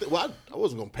actually had to I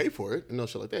wasn't going to pay for it,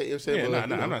 shit like that. You know what I'm saying? Yeah, But,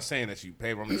 no, I'm not saying that you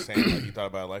paid, but I'm just saying you thought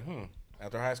about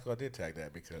after high school I did tag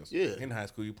that because in high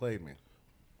school you played me.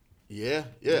 Yeah,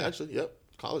 actually, yep.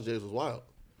 College days was wild.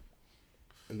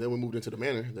 And then we moved into the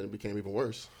manor, then it became even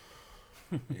worse.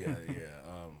 Yeah. Yeah.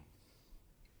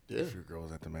 If your girl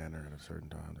was at the manor at a certain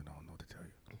time, then I don't know what to tell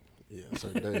you. Yeah,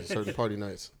 certain days, certain party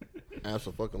nights.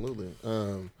 Absolutely.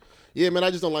 Yeah, man, I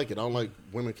just don't like it. I don't like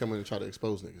women coming and try to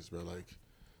expose niggas, bro. Like,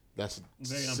 that's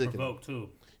Very sickening. unprovoked too.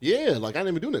 Yeah, like I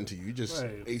didn't even do nothing to you. You just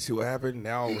Right. You see what happened?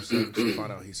 Now all of a sudden you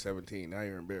find out he's 17. Now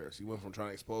you're embarrassed. You went from trying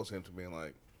to expose him to being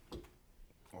like,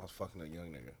 I was fucking a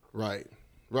young nigga. right.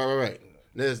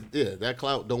 That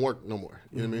clout don't work no more.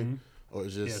 You know what I mean? Or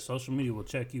it's Yeah, just social media will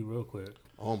check you real quick.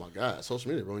 oh my god, social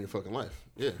media ruin your fucking life.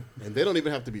 Yeah, and they don't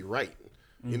even have to be right.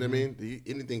 You know what I mean?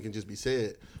 Anything can just be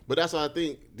said. But that's why I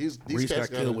think these Reese cats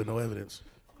got killed with no evidence.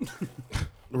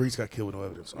 Reese got killed with no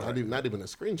evidence. All right, not even a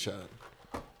screenshot.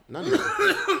 Not even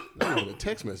a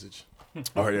text message.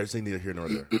 all right, there's neither here nor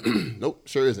there. Nope,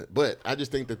 sure isn't. But I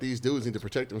just think that these dudes need to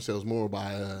protect themselves more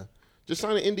by just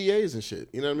signing NDAs and shit.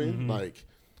 You know what I mean? Like,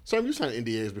 Sam, you signed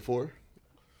NDAs before.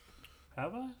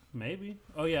 Have I? Maybe.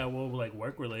 Oh yeah, well,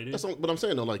 work related. That's what I'm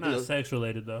saying though. Like, Not sex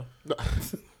related though.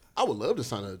 I would love to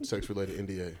sign a sex related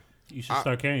NDA. You should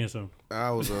start carrying some. I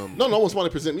was No one wanted to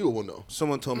present me with one though.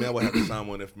 Someone told me I would have to sign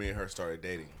one if me and her started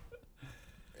dating.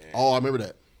 Oh, I remember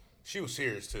that. She was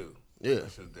serious too. Yeah.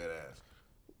 She was dead ass.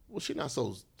 Well, she not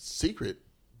so secret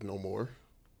no more.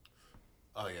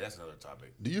 Oh yeah, that's another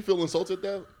topic. Do you feel insulted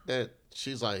that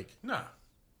she's like, Nah.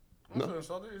 I'm No. not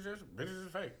insulted. It's just bitches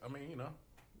is fake. I mean, you know.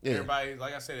 Yeah. Everybody,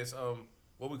 like I said, it's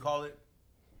what we call it.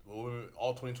 Well,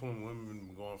 all 2020 women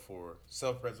been going for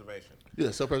self-preservation. yeah,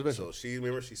 self-preservation? So she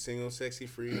remember she's single, sexy,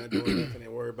 free, not doing nothing,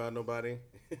 ain't worried about nobody.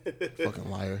 Fucking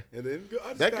liar. And then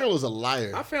That girl is a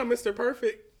liar. I found Mr.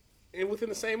 Perfect, and within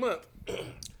the same month.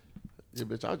 Yeah,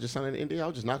 bitch, I was just signing the NDA. I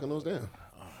was just knocking those down.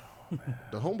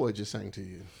 The homeboy just sang to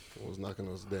you. I was knocking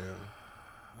those down.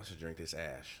 I should drink this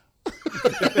ash.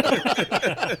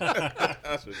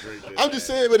 I'm just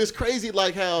saying, but it's crazy,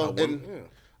 like how.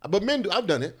 But men do. I've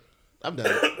done it.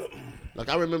 Like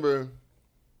I remember.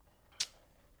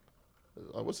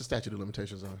 What's the statute of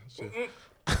limitations on? Shit.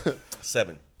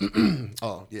 7.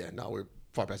 Oh yeah, no, we're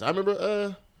far past. I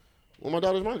remember when my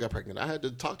daughter's mom got pregnant, I had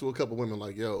to talk to a couple women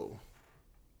like, "Yo,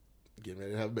 getting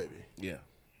ready to have a baby." Yeah.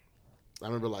 I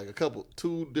remember like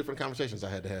two different conversations I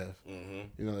had to have. You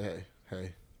know,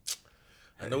 hey.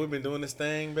 I know we've been doing this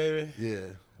thing, baby. Yeah,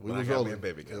 we But I was got me rolling. a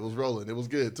baby girl. It was rolling. It was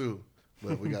good too,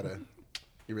 but we gotta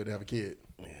get ready to have a kid.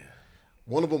 Yeah.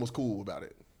 One of them was cool about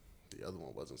it. The other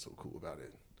one wasn't so cool about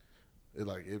it.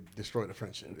 It destroyed the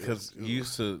friendship. Because you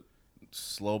used to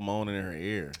slow moaning in her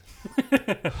ear.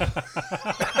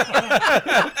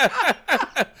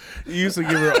 You used to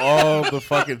give her all the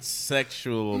fucking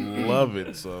sexual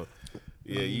loving. So,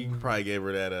 yeah, you probably gave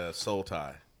her that soul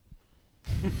tie.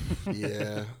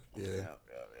 yeah. It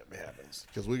happens.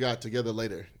 Because we got together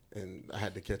later, and I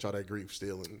had to catch all that grief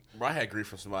still. And Bro, I had grief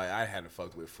from somebody I hadn't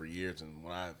fucked with for years, and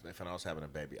when I found I was having a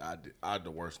baby, I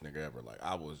the worst nigga ever. Like,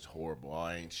 I was horrible.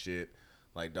 I ain't shit.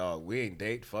 Like, dog, we ain't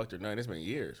date, fucked or nothing. It's been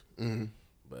years. Mm-hmm.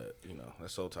 But, you know,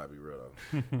 that soul tie be real,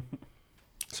 though.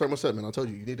 Sir, what's up, man? I told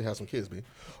you need to have some kids, man.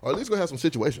 Or at least go have some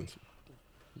situations.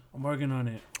 I'm working on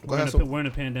it. Go have some- We're in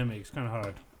a pandemic. It's kind of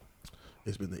hard.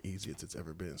 It's been the easiest it's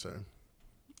ever been, sir.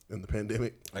 In the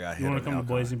pandemic. I got You head want to on come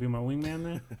to Alki. Boise and be my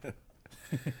wingman there?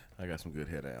 I got some good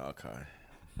head at Alki.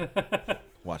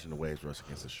 Watching the waves rush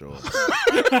against the shore.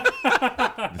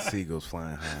 The seagulls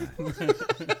flying high.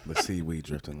 The seaweed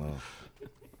drifting low.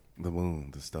 The moon,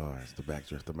 the stars, the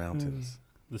backdrift, the mountains.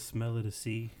 The smell of the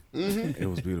sea. It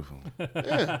was beautiful.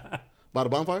 Yeah. By the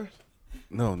bonfires?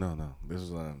 No. This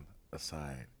was on a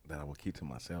side that I will keep to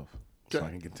myself so I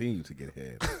can continue to get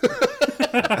head.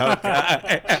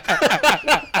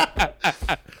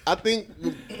 I think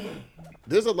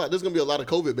there's going to be a lot of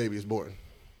COVID babies born.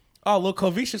 Oh, little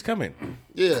Kovisha's coming.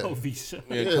 Yeah. Ovisha.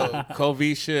 Yeah,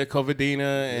 Kovisha,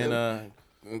 Covidina,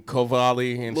 and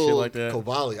Kovali and shit Little like that.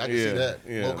 Kovali, I can see that.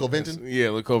 Yeah. Little Coventon? Yeah,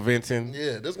 little Coventon.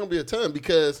 Yeah, there's going to be a ton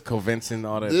because Coventon,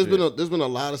 all that there's shit. been a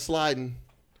lot of sliding,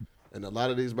 and a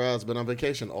lot of these brides been on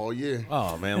vacation all year.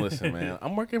 Oh, man, listen, man.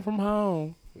 I'm working from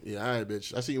home. Yeah, all right,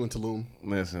 bitch. I see you in Tulum.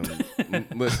 Listen.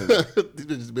 These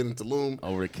bitches been in Tulum.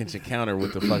 Over the kitchen counter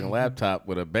with the fucking laptop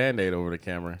with a Band-Aid over the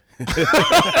camera.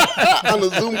 On a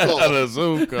Zoom call. On a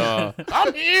Zoom call.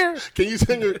 I'm here. Can you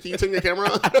turn your camera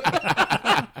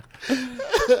on?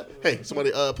 Hey,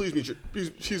 somebody, please mute your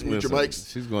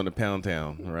mics. She's going to Pound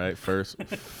Town, right? First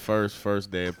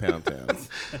day of Pound Town.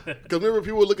 Because remember,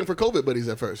 people were looking for COVID buddies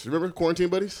at first. Remember quarantine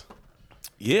buddies?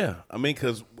 Yeah, I mean,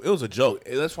 because it was a joke.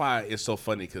 That's why it's so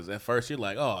funny. Because at first you're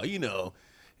like, oh, you know,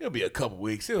 it'll be a couple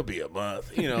weeks, it'll be a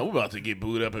month. You know, we're about to get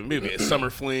booed up and maybe a summer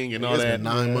fling and all It's that. been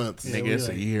 9 months. Nigga, it's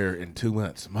a year and 2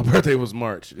 months. My birthday was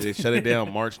March. They shut it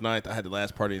down March 9th. I had the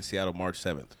last party in Seattle March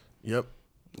 7th. Yep.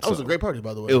 That was a great party,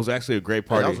 by the way. It was actually a great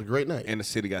party. that was a great night. And the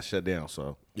city got shut down,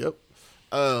 so. Yep.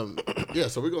 Yeah,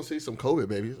 so we're going to see some COVID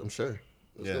babies, I'm sure.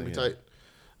 It's going to be tight.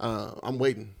 I'm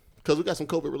waiting. Because we got some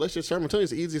COVID relationships. Sherman, I'm telling you,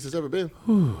 it's the easiest it's ever been.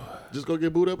 Just go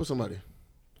get booed up with somebody.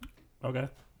 Okay.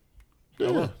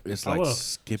 Yeah. It's I like will.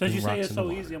 skipping Since you say rocks it's in the so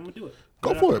water. easy, I'm going to do it.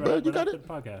 Go Right for after- it, bro. right You got after it.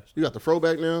 the podcast. You got the fro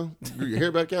back now. Grew your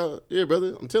hair back out. Yeah,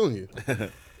 brother. I'm telling you.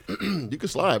 You can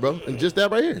slide, bro. And just that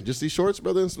right here. Just these shorts,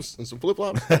 brother, and some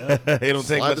flip-flops. It don't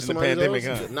take Slide much to in the somebody's pandemic,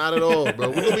 house. huh? Not at all, bro.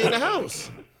 We're going to be in the house.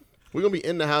 We're going to be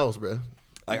in the house, bro.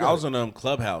 Like, I was in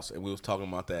Clubhouse, and we was talking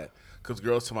about that. Because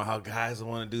girls talking about how guys don't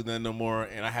want to do that no more.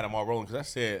 And I had them all rolling. Because I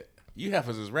said, you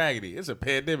heifers is raggedy. It's a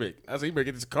pandemic. I said, you better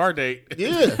get this car date. Yeah.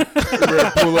 You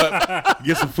better pull up,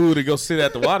 get some food, and go sit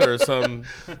at the water or something.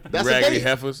 That's a raggedy date.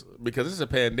 heifers. Because it's a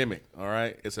pandemic, all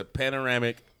right? It's a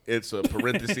panoramic. It's a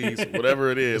parentheses, whatever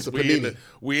it is. It's a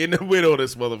We in the middle of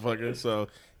this motherfucker. So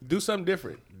do something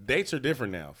different. Dates are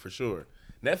different now, for sure.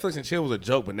 Netflix and chill was a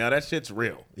joke, but now that shit's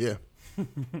real. Yeah.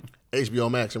 HBO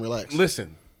Max and relax.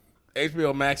 Listen,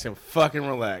 HBO Max and fucking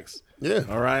relax. Yeah.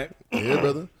 All right. Yeah,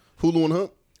 brother. Hulu and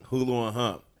Hump. Hulu and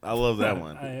Hump. I love that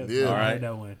one. I have Yeah. not All right. heard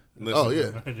that one. Listen, Oh,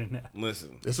 yeah. Heard it now.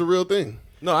 Listen. It's a real thing.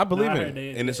 No, I believe No, I in heard it.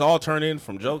 they- And it's all turned in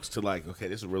from jokes to like, okay,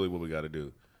 this is really what we got to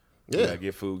do. We Yeah. gotta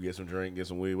get food, get some drink, get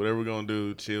some weed, whatever we're gonna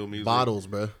do, chill music. Bottles,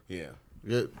 bro. Yeah.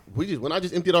 Yeah. When I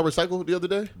just emptied our recycle the other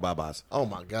day. Bye-byes. Oh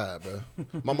my God, bro.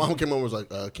 My mom came over and was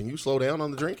like, can you slow down on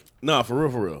the drink? No, for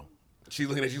real, for real. She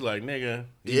looking at you like, nigga,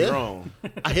 you're Yeah. wrong,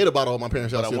 I hid a bottle at my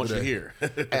parents' house but I the want other you day.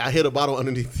 here. Hey, I hid a bottle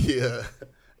underneath the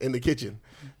in the kitchen.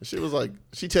 And she was like,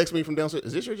 she texted me from downstairs.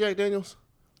 Is this your Jack Daniels?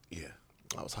 Yeah.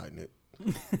 I was hiding it.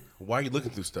 Why are you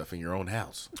looking through stuff in your own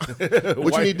house?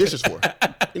 What you need dishes for?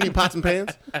 You need pots and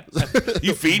pans?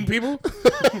 You feeding people?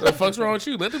 The fuck's wrong with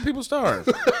you? Let the people starve.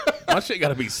 My shit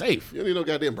gotta be safe. You don't need no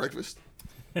goddamn breakfast.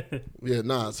 Yeah,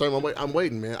 nah. Sorry, I'm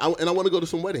waiting, man. I want to go to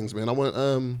some weddings, man. I want.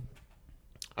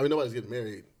 I mean, nobody's getting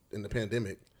married in the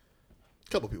pandemic. A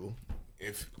couple people.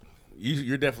 If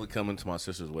you're definitely coming to my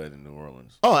sister's wedding in New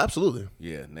Orleans. Oh, absolutely.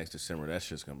 Yeah, next December. That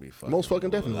shit's gonna be fucking Most fucking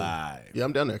definitely. live. Yeah,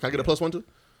 I'm down there. Can I get a +1 too?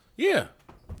 Yeah.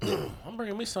 I'm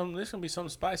bringing me some. There's gonna be something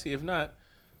spicy. If not,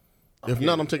 If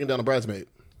not, I'm taking down a bridesmaid.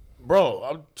 bro,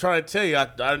 I'm trying to tell you. I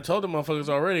done told the motherfuckers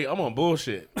already. I'm on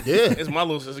bullshit. Yeah. It's my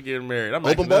little sister getting married. I'm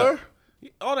Open acting up. bar?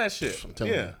 All that shit.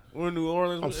 telling Yeah, you. we're in New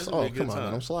Orleans. It's gonna Oh, be a good come on, time.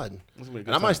 man. I'm sliding. It's gonna be a good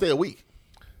And I might time. stay a week.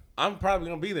 I'm probably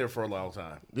gonna be there for a long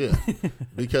time. Yeah,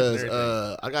 because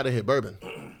Everything. I gotta hit bourbon.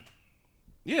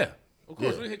 Yeah, of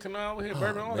course. Yeah. We hit Canal, we hit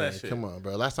Bourbon, all Man, that shit. come on,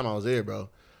 bro. Last time I was there, bro,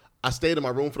 I stayed in my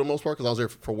room for the most part because I was there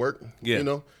for work. Yeah. You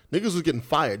know, niggas was getting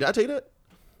fired. Did I tell you that?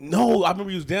 No, I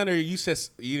remember you was down there. You said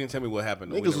you didn't tell me what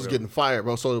happened. though. We Niggas was never- getting fired,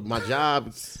 bro. So my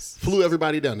job flew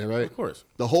everybody down there, right? Of course.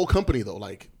 The whole company though,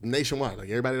 like nationwide, like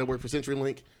everybody that worked for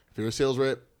CenturyLink, if you're a sales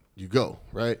rep, you go,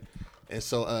 right? And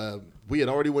so we had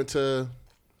already went to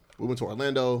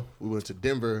Orlando, we went to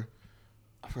Denver.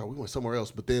 I forgot we went somewhere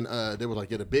else, but then they were like,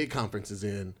 yeah, the big conference is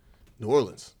in New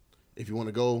Orleans. If you want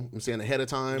to go, I'm saying ahead of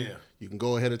time, Yeah. you can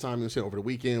go ahead of time. I'm saying over the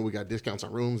weekend, we got discounts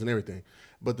on rooms and everything.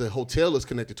 But the hotel is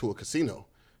connected to a casino,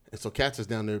 and so cats is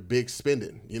down there big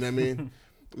spending. You know what I mean?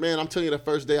 Man, I'm telling you, the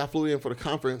first day I flew in for the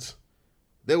conference,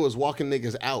 there was walking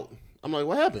niggas out. I'm like,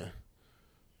 what happened?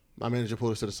 My manager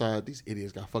pulled us to the side. These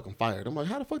idiots got fucking fired. I'm like,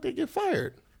 how the fuck they get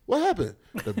fired? What happened?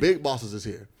 The big bosses is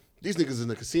here. These niggas in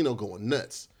the casino going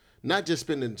nuts. Not just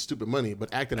spending stupid money,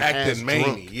 but acting ass manny,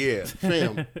 drunk. yeah.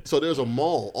 Fam. So there's a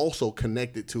mall also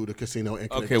connected to the casino and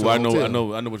connected Okay, to well the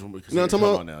hotel. I know which one. You know what I'm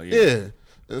talking about? now. Yeah.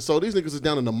 And so these niggas is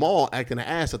down in the mall acting an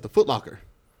ass at the Foot Locker.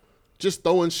 Just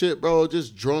throwing shit, bro.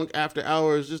 Just drunk after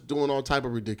hours. Just doing all type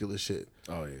of ridiculous shit.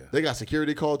 Oh yeah. They got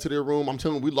security called to their room. I'm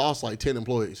telling you, we lost like 10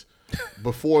 employees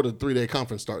before the 3-day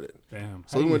conference started. Damn.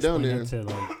 So we went down there. To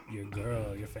like your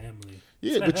girl, your family.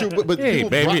 Yeah, but Hey people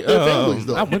baby, brought their families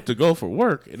though. I went to go for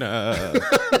work and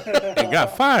and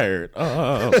got fired.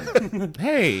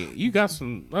 Hey, you got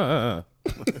some. but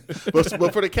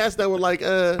for the cats that were like,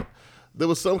 there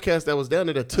was some cats that was down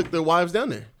there that took their wives down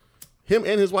there. Him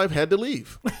and his wife had to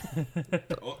leave.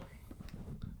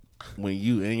 When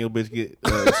you and your bitch get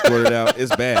squirted out,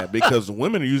 it's bad because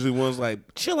women are usually ones like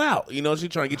chill out. You know, she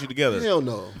trying to get you together. Hell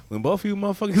no. When both of you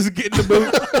motherfuckers get in the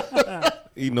boot,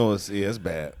 you know it's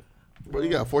bad. Bro, you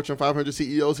got Fortune 500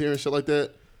 CEOs here and shit like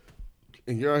that.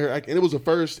 And you're out here acting. And it was the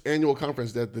first annual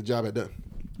conference that the job had done.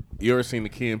 You ever seen the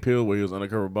Key and Peele where he was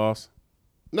undercover boss?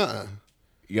 Nah.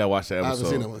 You gotta watch that I episode.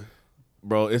 haven't seen that one.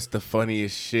 Bro, it's the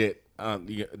funniest shit.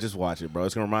 Just watch it, bro.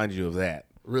 It's gonna remind you of that.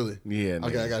 Really? Yeah, man.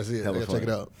 Okay, I gotta see it. I Hella gotta check it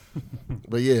funny. out.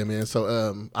 But yeah, man.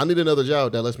 So I need another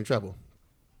job that lets me travel.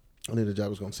 I need a job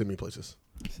that's gonna send me places.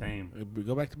 Same.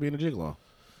 Go back to being a gigolo.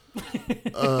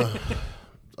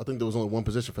 I think there was only one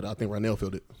position for that. I think Rynell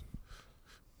filled it.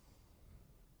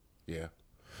 Yeah.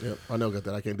 Yep, Rynell got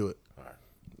that. I can't do it. All right.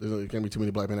 There can't be too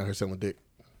many black men out here selling dick.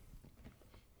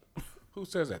 Who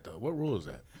says that though? What rule is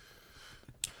that?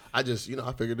 I just,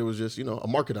 I figured there was just, a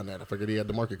market on that. I figured he had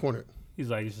the market cornered. He's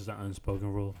like, it's just an unspoken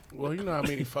rule. Well, you know how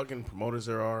many fucking promoters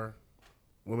there are,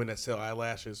 women that sell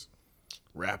eyelashes,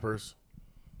 rappers,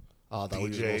 Oh, I thought we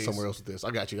were going DJs, somewhere else with this.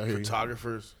 I got you. I hear you.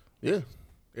 photographers, Yeah.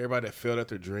 everybody that failed at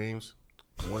their dreams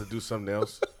and want to do something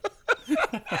else.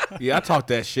 Yeah, I talk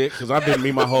that shit because I've been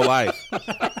me my whole life.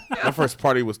 My first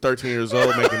party was 13 years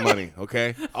old making money,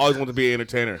 okay? I always wanted to be an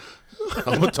entertainer.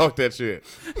 I'm going to talk that shit.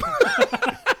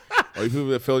 Or you people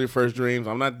that failed your first dreams,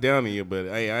 I'm not down on you, but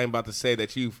hey, I ain't about to say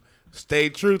that you've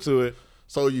stayed true to it.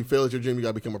 So you fail at your dream, you got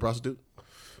to become a prostitute?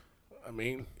 I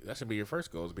mean, that should be your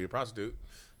first goal, is to be a prostitute.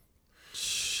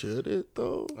 Should it,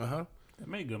 though? Uh-huh. They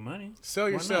make good money. Sell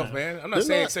Why yourself, not? man. I'm not They're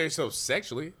saying not- sell yourself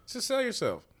sexually. Just sell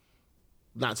yourself.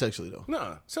 Not sexually, though.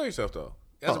 Nah, sell yourself, though.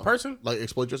 as a person. Like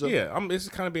exploit yourself? Yeah, it's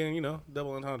kind of being,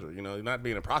 double entendre. You're not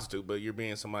being a prostitute, but you're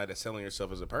being somebody that's selling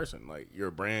yourself as a person. Like, you're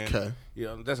a brand. Okay.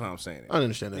 That's what I'm saying. I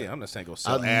understand that. Yeah, I'm not saying go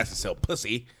sell ass and sell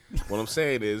pussy. What I'm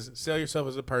saying is sell yourself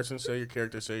as a person, sell your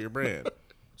character, sell your brand.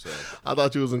 So I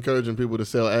thought you was encouraging people to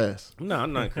sell ass. No,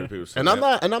 I'm not encouraging people to sell And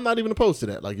ass. I'm not even opposed to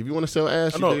that. Like, if you want to sell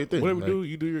ass, you do your thing. Whatever like,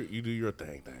 you do your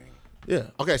thing. Yeah.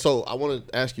 Okay, so I want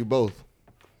to ask you both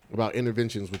about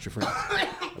interventions with your friends.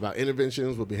 About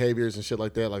interventions with behaviors and shit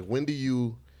like that. Like, when do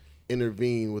you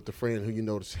intervene with the friend who you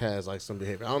notice has, like, some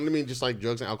behavior? I don't mean just, like,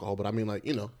 drugs and alcohol, but I mean, like,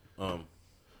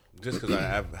 Just because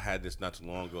I've had this not too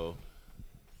long ago,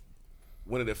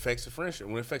 when it affects the friendship,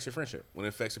 when it affects your friendship, when it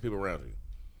affects the people around you.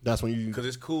 That's when you... Because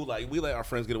it's cool, like, we let our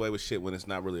friends get away with shit when it's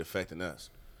not really affecting us.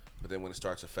 But then when it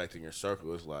starts affecting your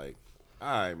circle, it's like, all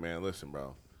right, man, listen,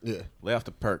 bro. Yeah. Lay off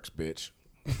the perks, bitch.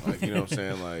 Like, you know what I'm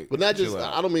saying? Like, But not just... chill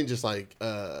out. I don't mean just, like,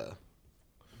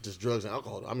 just drugs and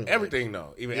alcohol. I mean, Everything,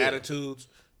 though. Even attitudes.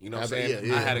 You know what I'm saying?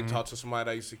 Yeah. I had to talk to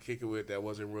somebody I used to kick it with that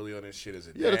wasn't really on this shit as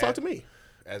a dad. You had to talk to me.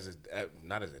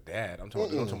 Not as a dad. I'm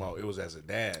talking about it was as a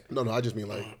dad. No, I just mean,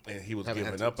 like... And he was having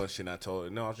giving attitudes. up on shit. And I told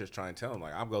him, no, I was just trying to tell him,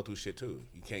 like, I'm going through shit too.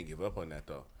 You can't give up on that,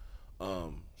 though.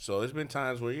 So there's been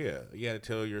times where, you had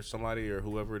to tell somebody or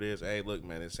whoever it is, hey, look,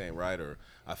 man, this ain't right, or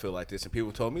I feel like this. And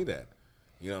people told me that.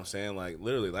 You know what I'm saying? Like,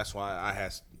 literally, that's why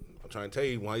I'm trying to tell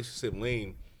you, when I used to sip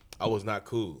lean, I was not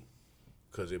cool.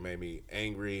 Because it made me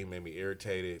angry, made me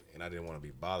irritated, and I didn't want to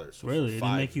be bothered. So Really? It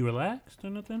didn't make you relaxed or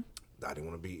nothing? I didn't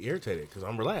want to be irritated because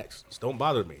I'm relaxed. Just don't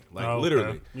bother me. Like, Oh, okay.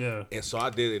 literally. Yeah. And so I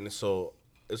did it. And so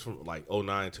it's from like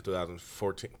 09 to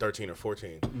 2014, 13 or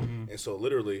 14. Mm-hmm. And so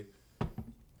literally,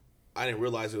 I didn't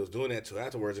realize it was doing that till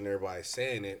afterwards and everybody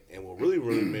saying it. And what really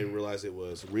made me realize it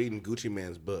was reading Gucci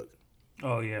Mane's book.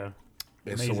 Oh, yeah.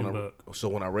 And Amazing book. So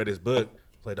when I read his book,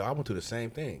 like, I went through the same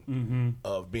thing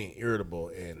of being irritable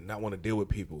and not want to deal with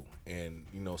people and,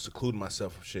 secluding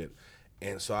myself from shit.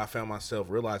 And so I found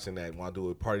myself realizing that when I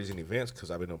do parties and events,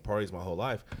 because I've been doing parties my whole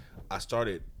life, I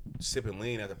started sipping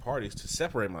lean at the parties to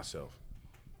separate myself.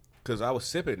 Because I was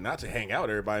sipping not to hang out with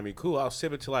everybody and be cool. I was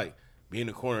sipping to, like, be in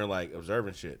the corner, like,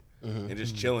 observing shit and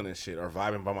just chilling and shit or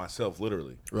vibing by myself,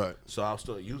 literally. Right. So I was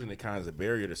still using it kind of as a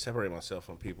barrier to separate myself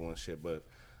from people and shit. But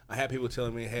I had people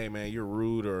telling me, hey, man, you're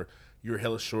rude or you're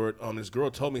hella short. This girl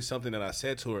told me something that I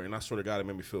said to her, and I swear to God, it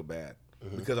made me feel bad.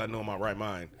 Because I know in my right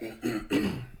mind,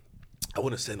 I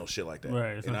wouldn't have said no shit like that.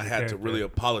 Right, and I had to really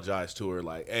apologize to her.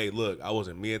 Like, hey, look, I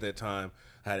wasn't me at that time.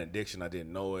 I had an addiction. I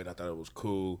didn't know it. I thought it was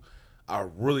cool. I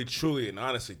really, truly, and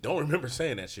honestly don't remember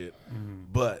saying that shit.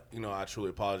 But, I truly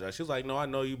apologize. She was like, no, I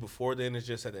know you before then. It's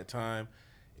just at that time.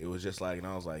 It was just like, and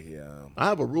I was like, yeah. I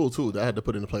have a rule, too, that I had to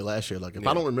put into play last year. Like, if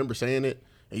I don't remember saying it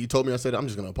and you told me I said it, I'm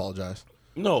just going to apologize.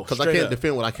 No, because I can't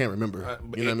defend what I can't remember.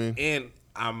 You know what I mean? And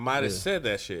I might have said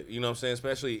that shit. You know what I'm saying?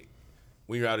 Especially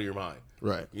when you're out of your mind.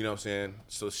 Right. You know what I'm saying?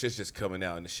 So shit's just coming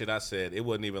out. And the shit I said, it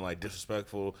wasn't even, like,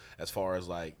 disrespectful as far as,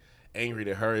 like, angry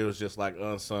to her. It was just, like,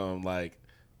 on some, like,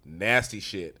 nasty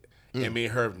shit. And me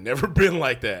and her have never been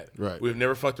like that. Right. We've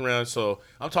never fucked around. So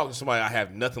I'm talking to somebody I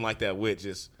have nothing like that with.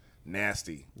 Just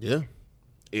nasty. Yeah.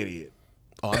 Idiot.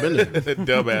 Oh, I've been there.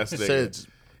 Dumbass nigga. Said-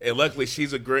 And luckily,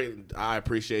 she's a great. I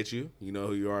appreciate you. You know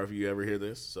who you are if you ever hear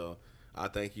this. So I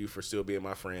thank you for still being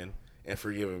my friend and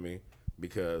forgiving me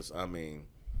because You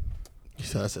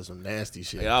said some nasty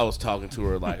shit. I was talking to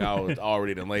her like I was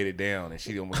already done laid it down, and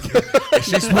she almost and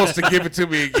she's supposed to give it to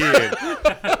me again.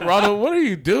 Ronald, what are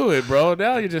you doing, bro?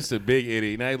 Now you're just a big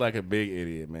idiot. Now you're like a big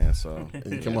idiot, man. So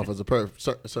And you come off as a perv.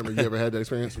 Sir, you ever had that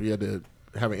experience where you had to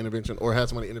have an intervention or had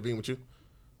somebody intervene with you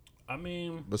I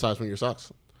mean, besides from your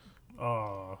socks?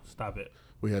 oh, stop it.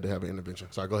 We had to have an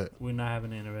intervention. Sorry, go ahead. We're not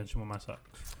having an intervention with my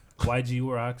socks. YG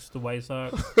rocks the white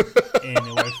socks, and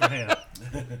it works for him.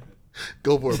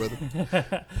 Go for it,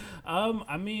 brother.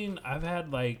 I mean, I've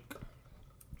had like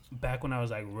back when I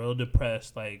was like real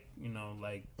depressed, like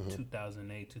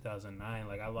 2008, 2009.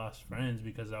 Like I lost friends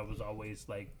because I was always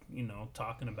like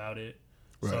talking about it.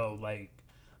 Right. So like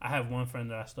I have one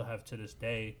friend that I still have to this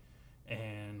day,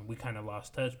 and we kind of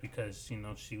lost touch because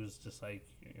she was just like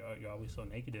you're always so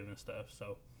negative and stuff.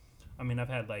 So I mean, I've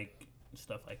had like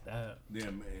stuff like that. yeah,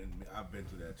 man, I've been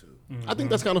through that too. I think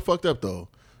that's kind of fucked up though,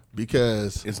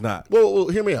 because It's not. well,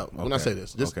 hear me out when I Okay. say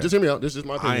this. Just Okay. hear me out. This is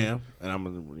my opinion. I am, and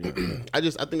I'm. I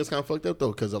think it's kind of fucked up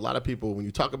though, because a lot of people, when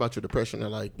you talk about your depression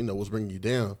and like what's bringing you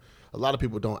down, a lot of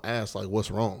people don't ask like what's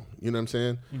wrong. You know what I'm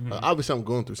saying? Obviously, I'm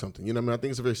going through something. You know what I mean? I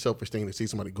think it's a very selfish thing to see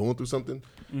somebody going through something,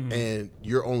 and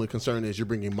your only concern is you're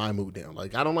bringing my mood down.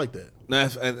 Like I don't like that. No,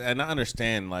 and I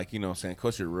understand, like, what I'm saying, of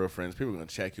course you're real friends. People are going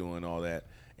to check you and all that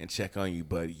and check on you.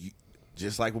 But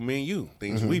just like with me and you,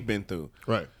 things we've been through.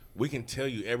 Right. We can tell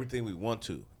you everything we want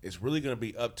to. it's really going to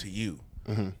be up to you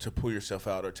to pull yourself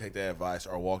out or take that advice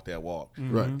or walk that walk.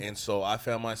 Right. And so I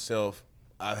found myself,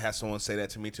 I've had someone say that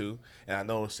to me too, and I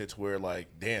noticed it's where like,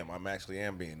 damn, I'm actually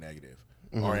am being negative.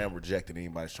 Or I am rejecting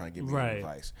anybody's trying to give me any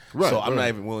advice. Right, so I'm not right.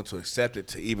 even willing to accept it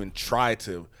to even try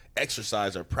to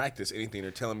exercise or practice anything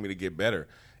they're telling me to get better.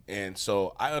 And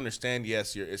so I understand,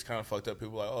 yes, it's kind of fucked up.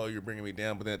 People are like, oh, you're bringing me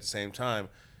down. But then at the same time,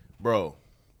 bro,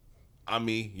 I'm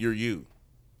me, you're you.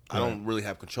 I don't really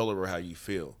have control over how you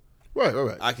feel.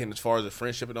 Right. I can, as far as the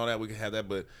friendship and all that, we can have that.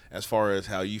 But as far as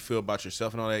how you feel about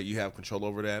yourself and all that, you have control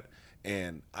over that.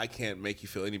 And I can't make you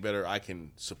feel any better. I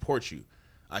can support you.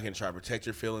 I can try to protect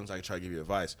your feelings. I can try to give you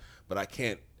advice. But I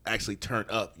can't actually turn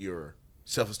up your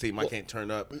self-esteem. I can't turn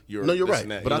up your No, you're this right.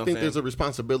 and that. But You I know think what I'm there's a saying?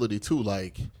 responsibility too.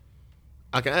 Like,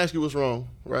 I can ask you what's wrong,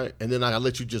 right? And then I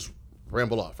let you just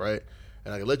ramble off, right?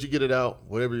 And I can let you get it out,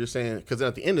 whatever you're saying. Because then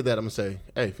at the end of that, I'm going to say,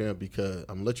 hey, fam, because I'm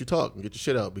going to let you talk and get your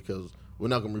shit out because we're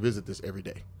not going to revisit this every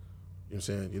day. You know what I'm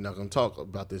saying? You're not going to talk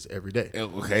about this every day.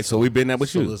 Okay, so we've been there with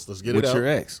So you. let's get with it out. your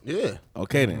ex. Yeah.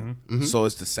 Okay, then. So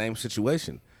it's the same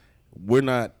situation.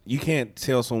 You can't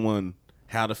tell someone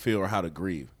how to feel or how to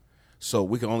grieve. So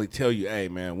we can only tell you, hey,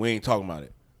 man, we ain't talking about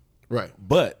it. Right.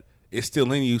 But it's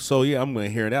still in you. So, yeah, I'm going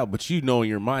to hear it out. But you know in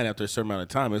your mind after a certain amount of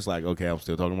time, it's like, okay, I'm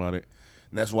still talking about it.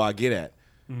 And that's why I get at.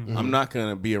 I'm not going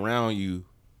to be around you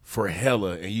for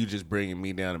hella and you just bringing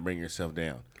me down and bringing yourself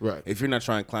down. Right. If you're not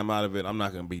trying to climb out of it, I'm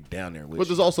not going to be down there with But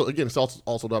you. there's also, again, it's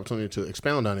also the opportunity to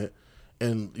expound on it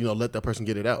and, let that person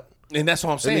get it out. And that's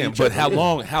what I'm then you saying. check But how it in.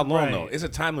 long Right. though? It's a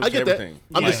time I limit to get that. everything.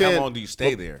 I'm just saying. How long do you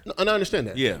stay there? No, and I understand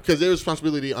that. Yeah. Because there's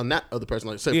responsibility on that other person.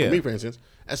 Like, say Yeah. for me, for instance,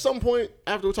 at some point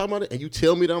after we're talking about it and you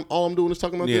tell me that all I'm doing is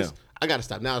talking about Yeah. this, I got to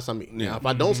stop. Now it's on me. Yeah. Now, if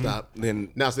I don't stop,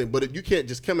 Then- now it's but you can't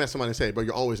just come at somebody and say, bro,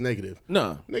 you're always negative.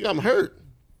 No. Nigga, I'm hurt.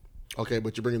 Okay,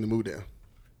 but you're bringing the mood down.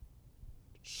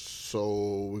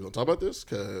 So we're going to talk about this?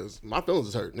 Because my feelings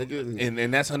is hurt, nigga.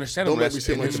 And that's understandable. Don't make me That's-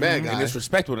 seem and like the it's- bad guy. And it's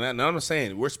respectful. And I'm not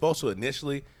saying we're supposed to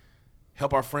initially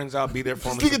help our friends out, be there for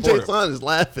them, This nigga support Jay them. Slon is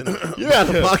laughing. You're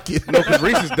out of pocket. No, because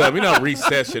Reese is dumb. You know how Reese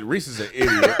says shit. Reese is an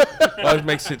idiot. Always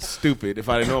makes shit stupid. If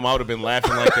I didn't know him, I would have been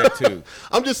laughing like that too.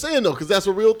 I'm just saying, though, because that's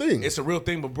a real thing. It's a real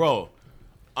thing, but bro,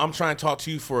 I'm trying to talk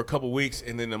to you for a couple weeks,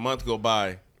 and then a month go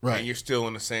by, Right. and you're still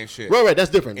in the same shit. Right, that's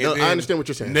different. And No, then I understand what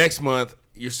you're saying. Next month,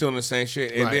 you're still in the same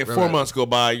shit, and Right, then right, 4 right. months go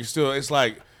by, you're still. It's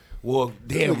like, well,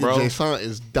 damn, Nigga bro. Jay Slon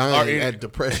is dying Or- at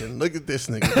depression. Look at this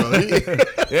nigga, bro.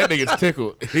 That nigga's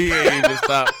tickled. He ain't even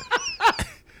stopped.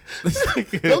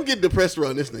 Don't get depressed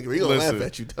around this nigga. He gonna Listen, laugh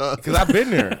at you, dog. Because I've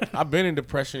been there. I've been in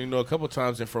depression, a couple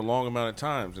times and for a long amount of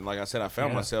times. And like I said, I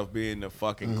found myself being in the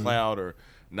fucking cloud or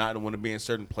not want to be in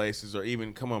certain places or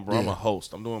even, come on, bro, I'm Yeah. a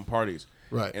host. I'm doing parties.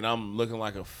 Right. And I'm looking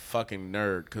like a fucking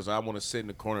nerd because I want to sit in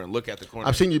the corner and look at the corner.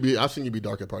 I've seen you be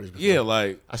dark at parties before. Yeah,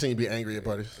 like, I've seen you be angry at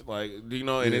parties. and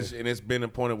Yeah. it's been a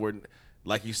point of where,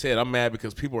 like you said, I'm mad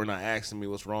because people are not asking me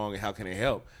what's wrong and how can they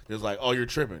help. There's like, oh, you're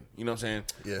tripping. You know what I'm saying?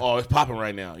 Yeah. Oh, it's popping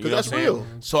right now. You know that's what I'm saying? real.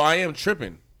 So I am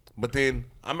tripping, but then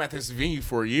I'm at this venue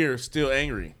for a year, still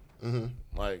angry.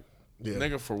 Like, Yeah.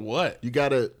 nigga, for what? You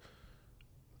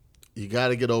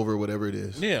gotta get over whatever it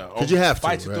is. Yeah, because you have to.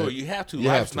 fight right? through it. You have to. You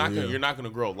Life's have to, not gonna. yeah. You're not gonna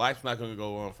grow. Life's not gonna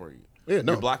go on for you. Yeah,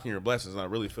 no. You're blocking your blessings, and I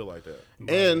really feel like that.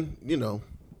 And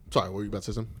sorry, what were you about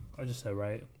to say something? I just said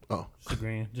right. Oh, Just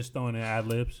agreeing. Just throwing in ad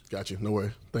libs. got you. No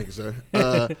worries. Thank you, sir.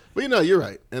 But you're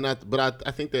right. And I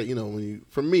think that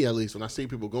for me at least, when I see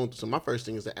people going through something, my first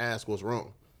thing is to ask what's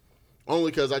wrong.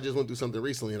 Only because I just went through something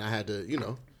recently, and I had to,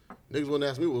 niggas wouldn't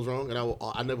ask me what was wrong, and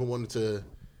I never wanted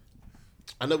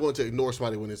to ignore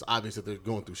somebody when it's obvious that they're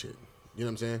going through shit. You know what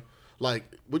I'm saying? Like,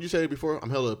 what'd you say before? I'm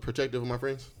hella protective of my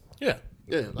friends. Yeah.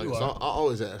 Yeah, like You so are. I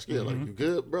always ask. Yeah, like, you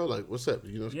good, bro? Like, what's up?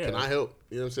 Yeah. Can I help?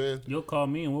 You know what I'm saying? You'll call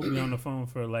me and we'll be on the phone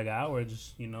for like an hour,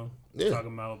 just Yeah.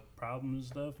 talking about problems and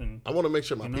stuff, and I want to make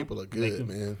sure my you know, people are make good, them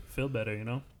man. feel better.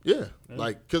 Yeah,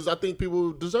 like, because I think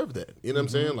people deserve that. You know what I'm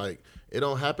Mm-hmm. saying? Like, it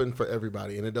don't happen for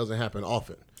everybody, and it doesn't happen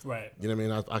often. Right. You know what I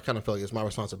mean? I kind of feel like it's my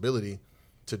responsibility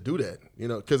to do that,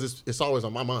 because it's always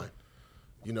on my mind,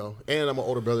 and I'm an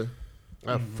older brother.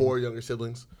 I have 4 younger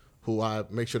siblings who I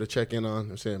make sure to check in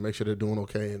on. I'm saying, make sure they're doing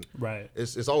okay, and Right.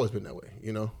 it's always been that way,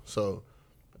 So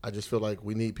I just feel like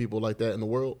we need people like that in the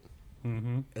world.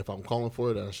 Mm-hmm. If I'm calling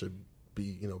for it, I should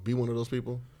be one of those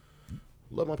people.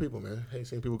 Love my people, man. Hate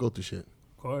seeing people go through shit.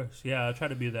 Of course. Yeah, I try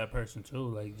to be that person too.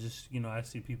 Like, just, I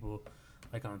see people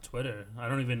like on Twitter. I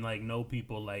don't even like know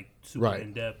people like super Right.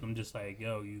 in depth. I'm just like,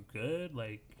 yo, you good?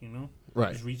 Like,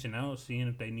 Right. just reaching out, seeing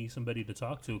if they need somebody to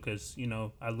talk to. Because,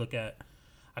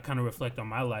 I kind of reflect on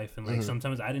my life, and like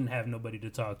sometimes I didn't have nobody to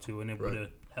talk to, and it would have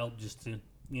helped just to,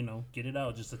 get it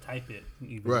out, just to type it,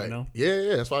 even, Right.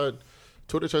 Yeah. That's why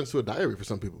Twitter turns to a diary for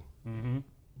some people. Mm-hmm.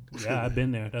 Yeah, I've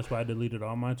been there. That's why I deleted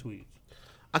all my tweets.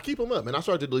 I keep them up, and I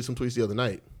started to delete some tweets the other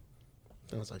night.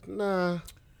 And I was like, nah.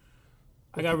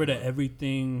 I got rid of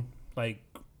everything like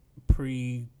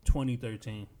pre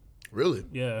 2013. Really?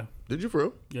 Yeah. Did you for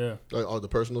real? Yeah. Like all the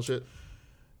personal shit?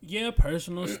 Yeah,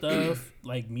 personal stuff,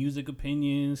 like music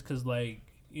opinions, cause like,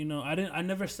 you know, I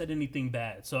never said anything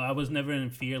bad, so I was never in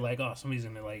fear like, oh, somebody's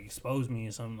gonna like expose me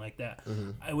or something like that.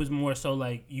 I was more so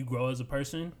like, you grow as a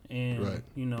person, and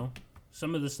you know,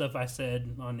 some of the stuff I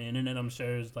said on the internet, I'm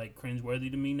sure is like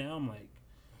cringeworthy to me now. I'm like,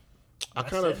 I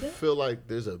kind of feel like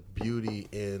there's a beauty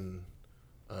in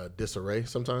disarray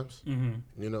sometimes.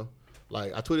 You know,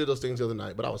 like I tweeted those things the other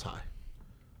night, but I was high.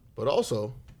 But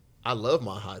also, I love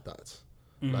my high thoughts.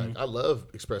 Like I love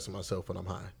expressing myself when I'm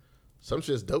high. Some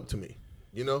shit's dope to me.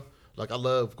 You know, like I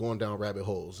love going down rabbit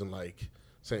holes and like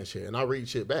saying shit, and I read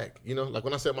shit back. You know, like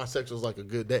when I said my sex was like a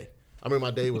good day. I mean, my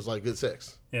day was like good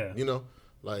sex. Yeah. You know,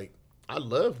 like I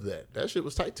loved that. That shit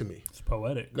was tight to me. It's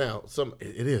poetic. Now,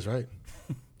 it is right.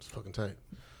 It's fucking tight.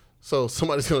 So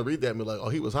somebody's gonna read that and be like, "Oh,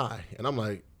 he was high," and I'm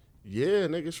like, "Yeah,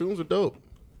 nigga, shrooms are dope."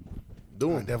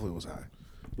 I definitely was high.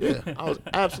 Yeah, I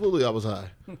was high.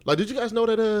 Like, did you guys know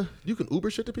that you can Uber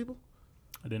shit to people?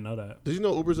 I didn't know that. Did you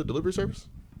know Uber's a delivery service?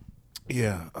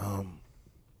 Yeah,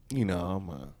 you know, I'm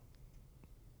a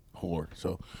whore,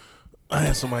 so I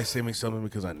had somebody send me something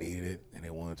because I needed it and they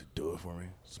wanted to do it for me.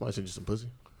 Somebody sent you some pussy?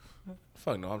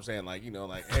 Fuck no, I'm saying like, you know,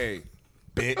 like, hey,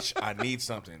 bitch, I need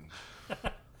something.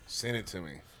 Send it to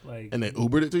me. Like, And they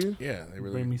Ubered it to you? Yeah, they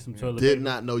really bring me some toilet Did paper.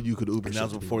 not know you could Uber And shit that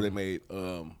was to before people. they made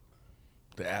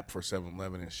the app for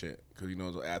 7-Eleven and shit. Because you know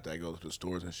it's an app that goes to the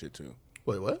stores and shit too.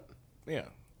 Wait, what? Yeah.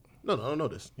 No, I don't know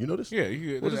this. You know this? Yeah, What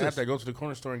there's is an app this? that goes to the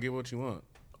corner store and get what you want.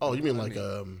 Oh, you mean like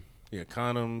Yeah,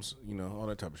 condoms, you know, all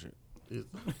that type of shit.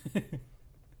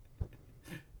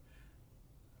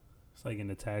 It's like in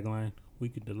the tagline, we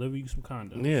could deliver you some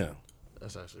condoms. Yeah.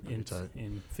 That's actually pretty In, tight.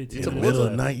 in 15 It's a minutes. middle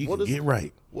of the Night, you What can is- get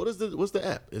right. What's the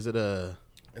app? Is it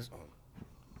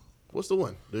what's the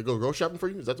one? They go grocery shopping for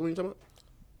you? Is that the one you're talking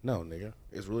No, nigga.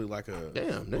 It's really like a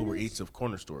Damn, nigga. Uber Eats of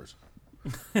corner stores.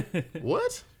 about?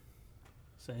 What?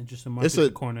 It's an interesting market It's a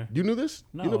corner. You knew this?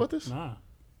 No, You know about this? Nah.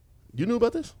 You knew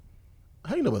about this?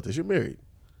 How you know about this? You're married.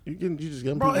 You just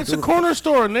get Bro, it's a corner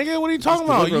store, nigga. What are you talking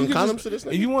about? delivering can condoms just- to this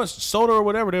nigga? if you want soda or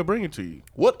whatever, they'll bring it to you.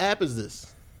 What app is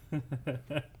this?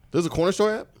 There's a corner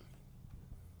store app?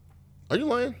 Are you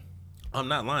lying? I'm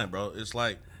not lying, bro. It's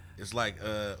like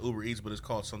Uber Eats, but it's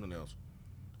called something else.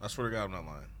 I swear to God, I'm not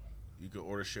lying. You could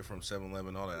order shit from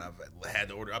 7-Eleven, all that. I've had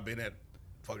to order. I've been at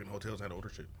fucking hotels and had to order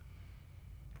shit.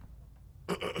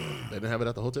 They didn't have it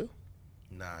at the hotel?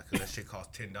 Nah, because that shit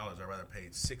costs $10. I'd rather pay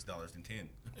 $6 than $10.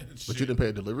 But you didn't pay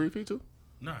a delivery fee too?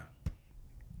 Nah.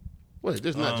 Wait,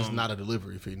 there's not just not a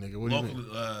delivery fee, nigga. What do you Local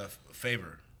mean?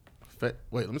 favor. Wait,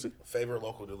 let me see. Favor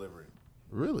local delivery.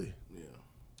 Really? Yeah.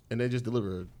 And they just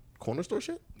deliver corner store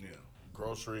shit? Yeah.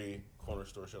 Grocery, corner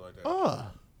store, shit like that.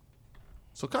 Ah.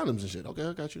 So condoms and shit. Okay,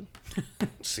 I got you.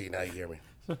 See, now you hear me.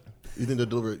 You think they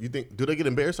deliver? Do they get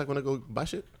embarrassed like when they go buy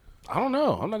shit? I don't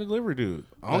know. I'm not a delivery dude.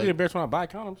 I don't Like- get embarrassed when I buy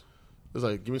condoms. It's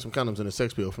like, give me some condoms and a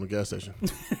sex pill from the gas station.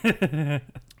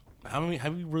 How many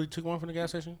have you really took one from the gas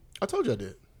station? I told you I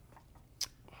did.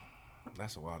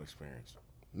 That's a wild experience.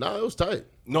 Nah, it was tight.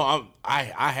 No, I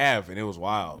have, and it was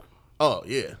wild. Oh,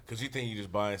 yeah. Cause you think you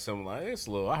just buying something like it's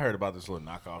a little. I heard about this little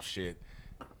knockoff shit.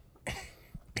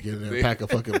 Get in there and pack a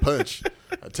fucking punch.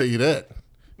 I tell you that.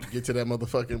 Get to that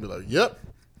motherfucker and be like, yep,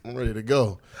 I'm ready to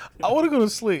go. I want to go to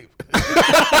sleep.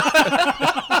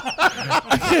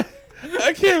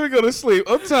 I can't even go to sleep.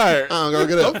 I'm tired. Girl,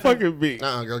 get up. I'm fucking beat.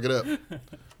 Girl, get up.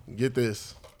 Get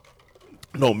this.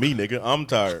 No, me, nigga. I'm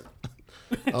tired.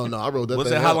 Oh, no, I wrote that What's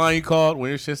thing that out. hotline you called when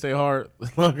your shit stay hard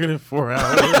longer than 4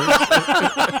 hours?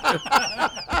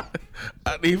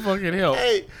 I need fucking help.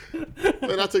 Hey,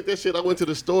 man, I took that shit. I went to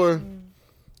the store.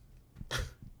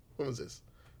 When was this?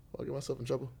 Will I get myself in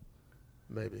trouble?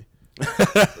 Maybe.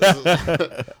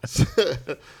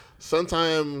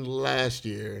 Sometime last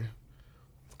year,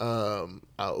 I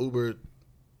Ubered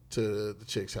to the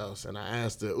chick's house, and I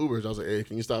asked the Ubers, I was like, hey,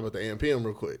 can you stop at the AMPM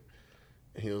real quick?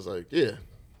 And he was like, yeah.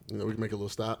 You know, we can make a little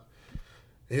stop.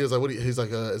 And he was like, what do you, he's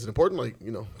like, is it important? Like,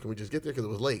 you know, can we just get there? Because it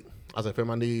was late. I was like, fam,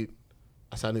 I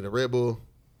said, I need a Red Bull,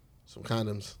 some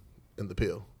condoms, and the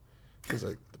pill. He's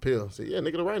like, the pill? I said, yeah,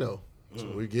 nigga, the Rhino. So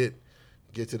we get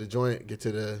to the joint, get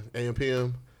to the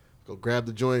AMPM, go grab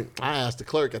the joint. I asked the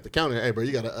clerk at the counter, hey, bro,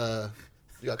 you got a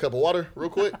cup of water real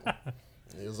quick?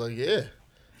 He was like, yeah.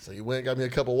 So he went and got me a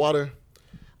cup of water.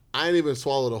 I didn't even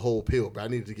swallow the whole pill, but I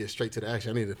needed to get straight to the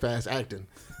action. I needed fast acting.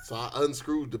 So I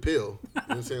unscrewed the pill, you know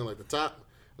what I'm saying, like the top,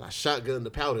 and I shotgunned the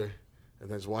powder, and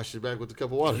then just washed it back with a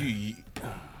cup of water.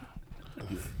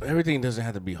 Everything doesn't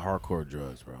have to be hardcore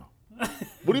drugs, bro.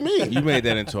 What do you mean? You made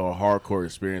that into a hardcore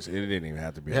experience. It didn't even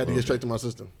have to be. I had to get straight to my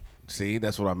system. See,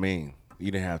 that's what I mean.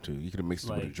 You didn't have to. You could have mixed it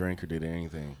with a Like- drink or did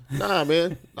anything. Nah,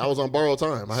 man. I was on borrowed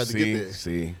time. I had to get there.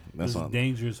 See, that's This is on.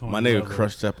 dangerous. My nigga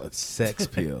crushed up a sex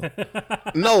pill.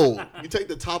 No, you take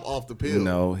the top off the pill.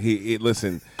 No,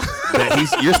 listen.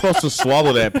 You're supposed to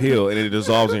swallow that pill and it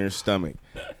dissolves in your stomach.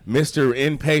 Mr.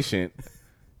 Inpatient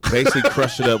basically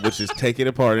crushed it up, which is take it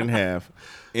apart in half,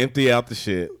 empty out the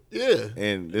shit, Yeah,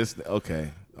 and this. Okay,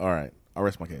 all right. I'll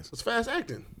rest my case. it's fast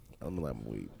acting. I'm gonna let him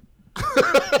weed.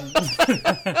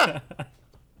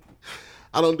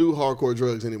 I don't do hardcore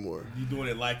drugs anymore. You doing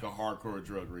it like a hardcore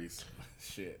drug, Reese?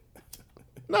 Shit.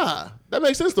 Nah, that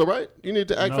makes sense though, right? You need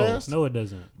to act fast. No, it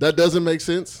doesn't. That doesn't make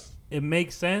sense. It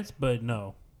makes sense, but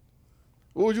no.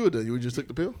 What would you have done? You would just took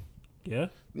the pill? Yeah.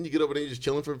 Then you get over there, you just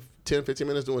chilling for 10, 15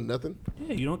 minutes doing nothing?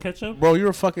 Yeah, you don't catch up. Bro,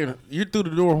 you're through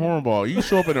the door hornball. You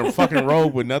show up in a fucking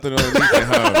robe with nothing underneath it,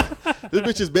 huh? This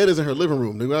bitch's bed is in her living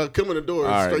room. Nigga, I come in the door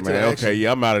All straight right, to the man. action. Okay,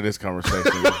 yeah, I'm out of this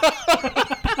conversation.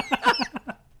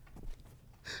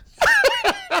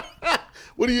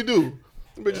 What do you do?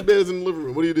 The bitch's bed is in the living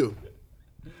room. What do you do?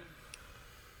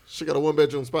 She got a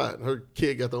 1-bedroom spot. Her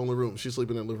kid got the only room. She's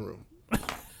sleeping in the living room.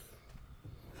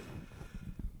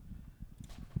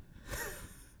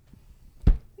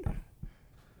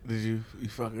 Did you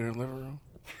fuck in the living room?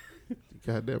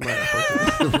 Goddamn right. I fucked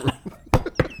her in the living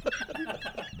room.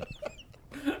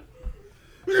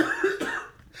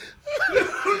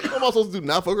 What am I supposed to do?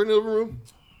 Not fuck her in the living room?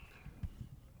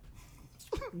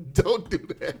 Don't do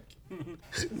that.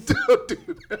 Don't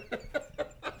do that.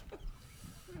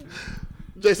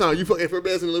 Jason, you fucking if her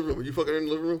bed's in the living room, will you fuck her in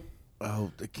the living room? I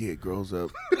hope the kid grows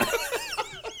up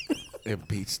and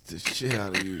beats the shit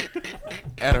out of you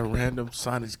at a random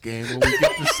Sonics game when we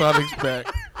get the Sonics back.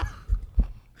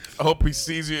 I hope he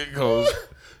sees you and goes,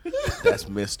 that's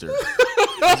Mister.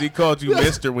 Because he called you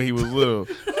Mister when he was little.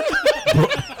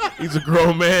 He's a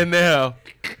grown man now.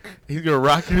 He's going to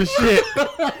rock your shit.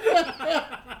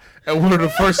 At one of the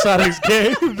first Sonics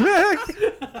games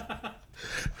back.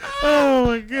 Oh,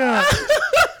 my God.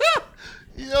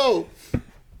 Yo,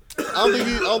 I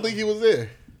don't think he was there.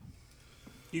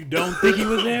 You don't think he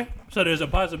was there? So there's a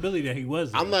possibility that he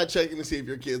was there. I'm not checking to see if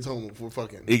your kid's home before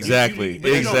fucking. Exactly. But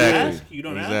you don't Exactly. ask? You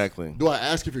don't ask? Exactly. Do I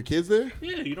ask if your kid's there?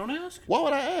 Yeah, you don't ask. Why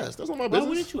would I ask? That's not my Why business.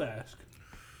 wouldn't you ask?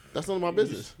 That's none of my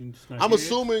business. You just not I'm curious?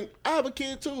 assuming I have a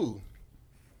kid too.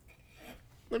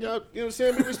 Nigga, you know what I'm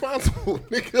saying? Be responsible,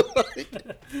 nigga.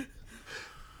 Like,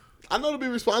 I know to be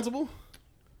responsible.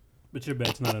 But your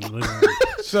bed's not in the living room.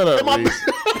 Shut up, my- Reese.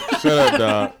 Shut up,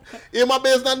 dog. Yeah, my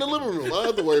bed's not in the living room. I don't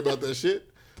have to worry about that shit.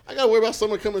 I gotta worry about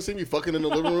someone coming and see me fucking in the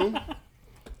living room.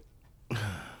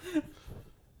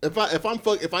 If I am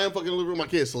fucking in the living room, my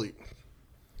kid's asleep.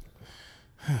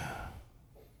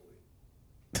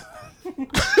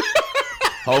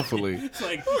 Hopefully. It's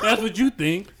like, that's what you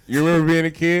think. You remember being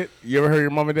a kid? You ever heard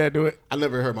your mom and dad do it? I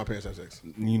never heard my parents have sex.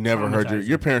 You never heard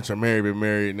your parents are married, been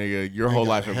married, nigga, your whole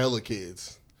life. Hella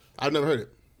kids. I've never heard it.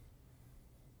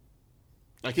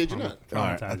 I kid you not. All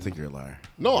right, I think you're a liar.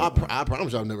 No, I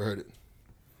promise you I've never heard it.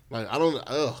 Like I don't.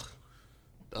 Ugh.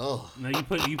 No,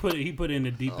 he put it in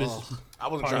the deepest. I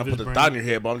wasn't Part trying of to his put the brain. thought in your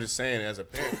head, but I'm just saying, as a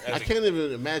parent, I can't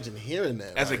even imagine hearing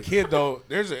that. as a Like, kid though,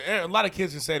 there's a lot of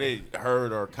kids that say they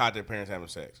heard or caught their parents having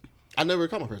sex. I never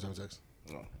caught my parents having sex.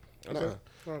 No.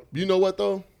 Nah. You know what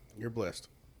though? You're blessed.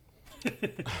 I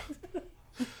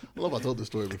love I told this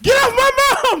story before. Get off my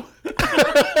mom!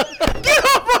 Get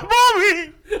off my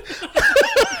mommy!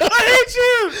 I hate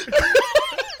you!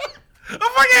 I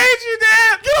fucking hate you,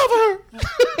 Dad! Get off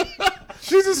her!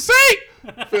 She's a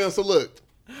saint! Fam, so look,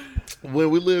 when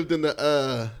we lived in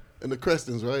the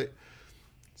Crestons, right?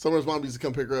 Summer's mom used to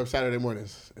come pick her up Saturday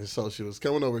mornings, and so she was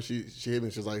coming over. She hit me.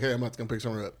 She was like, "Hey, I'm about to come pick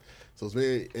Summer up." So it's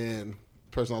me and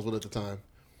the person I was with at the time,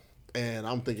 and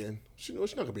I'm thinking she's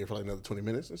not gonna be here for like another 20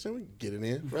 minutes, and so we get it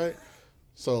in, right?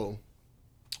 So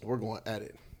we're going at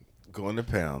it. Going to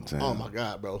Pound Town. Oh my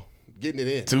God, bro, getting it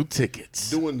in, 2 tickets.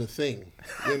 doing the thing.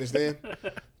 You understand,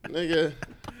 nigga?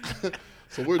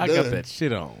 So we're I done. got that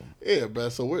shit on. Yeah, bro.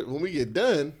 So when we get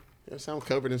done, I'm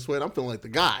covered in sweat. I'm feeling like the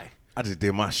guy. I just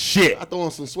did my shit. I throw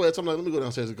on some sweats. I'm like, let me go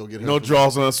downstairs and go get her. No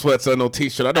drawers on, sweats on, no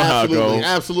t-shirt. I know how it Absolutely, goes.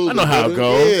 absolutely, I know how it brother.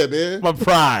 goes. Yeah, man. My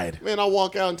pride. Man, I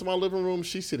walk out into my living room.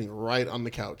 She's sitting right on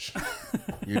the couch.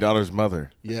 Your daughter's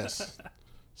mother. Yes.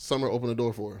 Summer opened the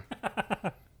door for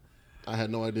her. I had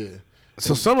no idea.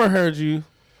 So Summer heard you.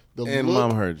 The And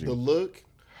mom heard you. The look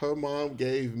her mom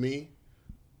gave me,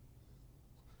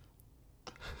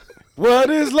 What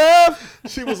is love?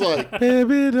 she was like,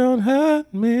 Baby, don't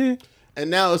hurt me. and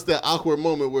now it's that awkward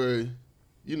moment where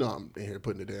You know I'm in here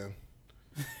putting it down.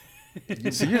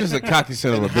 See, you're just a cocky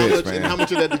son of a How bitch, much, man. and how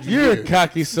much of that did you You're hear? a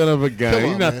cocky son of a gun. Come on,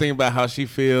 You're not man. thinking about how she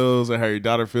feels or how your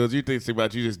daughter feels. You're thinking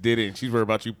about you just did it and she's worried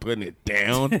about you putting it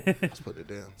down. Let's put it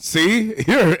down. See?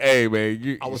 Hey,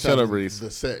 man. I was Shut up, having Reese. the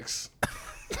sex.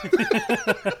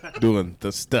 Doing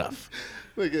the stuff.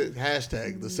 Look at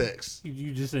hashtag the sex.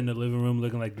 You just in the living room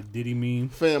looking like the Diddy meme.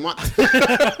 Fam, we're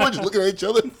just looking at each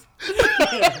other.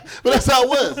 But that's how it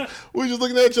was. We were just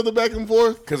looking at each other back and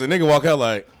forth. Because a nigga walk out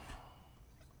like,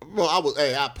 Bro,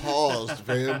 I paused,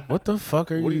 fam. what the fuck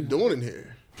are What are you? you doing in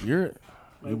here? You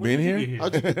Like, been when did you here? get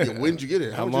How'd you get, when did you get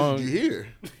here? How How much long? did you hear?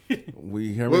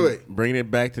 We hear Wait, me wait. bringing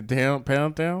it back to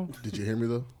Pound Town? Did you hear me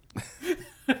though?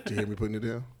 Did you hear me putting it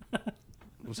down?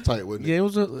 It was tight, wasn't it? Yeah, it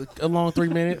was a long 3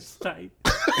 minutes. Tight.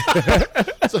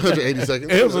 It's 180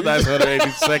 seconds. It was a nice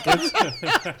 180 seconds.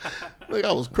 Like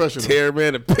I was crushing. Him. Tear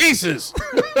man to pieces.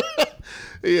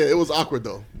 Yeah, it was awkward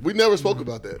though. We never spoke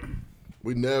about that.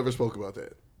 We never spoke about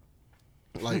that.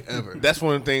 Like ever. That's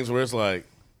one of the things where it's like,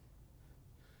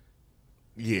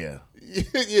 yeah.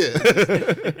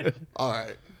 Yeah. All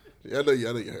right. Yeah, I know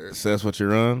you heard. So that's what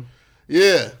you're on?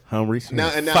 Yeah. I'm Reese.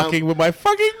 Now- and now fucking with my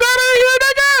fucking daughter here,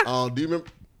 nigga. Do you remember?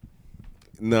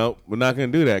 No, we're not gonna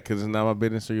do that because it's not my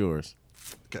business or yours.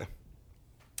 Okay.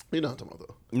 You know what I'm talking about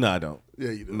though. No, I don't.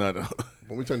 Yeah, you do. No, I don't.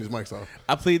 When we turn these mics off.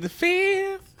 I plead the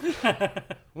fifth.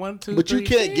 1, 2, But you 3,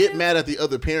 can't get fifth. mad at the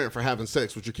other parent for having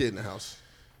sex with your kid in the house.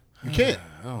 You can't.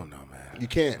 I don't know, man. You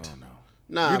can't. I don't know.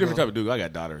 Nah, You're a different bro. type of dude. I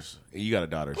got daughters. And you got a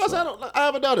daughter. Plus, so- I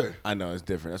have a daughter. I know it's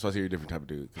different. That's why I say you're a different type of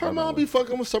dude. 'Cause Her I'm not mom be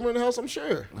fucking with Summer in the house, I'm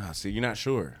sure. Nah, see, you're not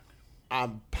sure.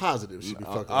 I'm positive she'd be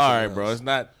fucking with All Summer right, in the bro. house. It's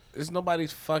not. It's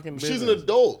nobody's fucking business. She's an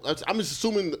adult. I'm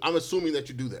assuming that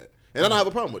you do that. And I don't have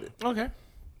a problem with it. Okay.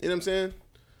 You know what I'm saying?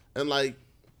 And like,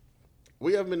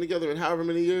 we haven't been together in however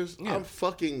many years. Yeah. I'm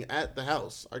fucking at the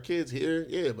house. Our kid's here,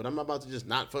 yeah, but I'm not about to just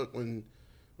not fuck when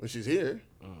she's here.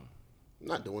 I'm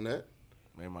not doing that.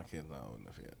 Maybe my kid's not old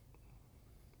enough yet.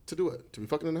 To do what? To be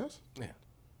fucking in the house? Yeah.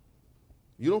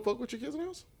 You don't fuck with your kids in the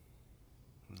house?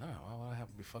 No, why would I have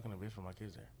to be fucking a bitch with my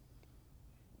kids there?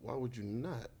 Why would you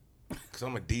not? Because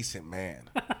I'm a decent man.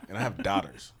 And I have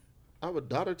daughters. I have a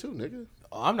daughter too, nigga.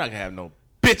 Oh, I'm not going to have no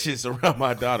bitches around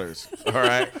my daughters. All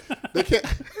right? They can't.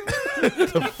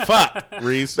 Fuck,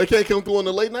 Reese. They can't come through on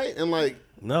the late night and like.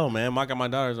 No, man. I got my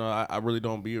daughters. I really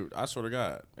don't be. I swear to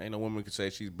God. Ain't no woman could say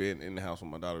she's been in the house when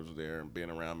my daughters was there and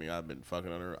been around me. I've been fucking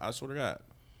on her. I swear to God.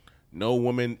 No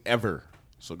woman ever.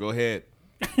 So go ahead.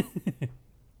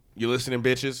 You listening,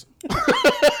 bitches?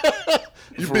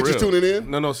 You For bitches real. tuning in?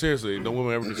 No, seriously. No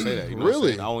woman ever could say that. You know what I'm Really?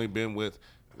 saying? I only been with,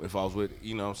 if I was with,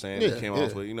 you know what I'm saying? Yeah, Kim, I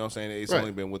was with, you know what I'm saying? It's Right.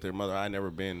 only been with their mother. I never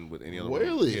been with any other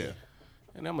Really? woman. Yeah.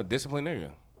 And I'm a disciplined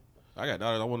nigga. I got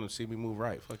daughters. I want to see me move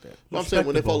right. Fuck that. I'm saying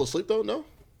when they fall asleep though, no.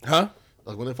 Huh?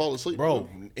 Like when they fall asleep, Bro,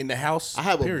 no? in the house, I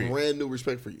have period. a brand new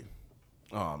respect for you.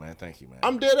 Oh, man. Thank you, man.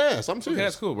 I'm dead ass. I'm serious. Okay,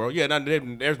 that's cool, bro. Yeah,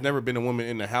 there's never been a woman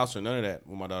in the house or none of that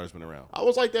when my daughter's been around. I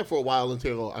was like that for a while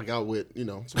until I got with,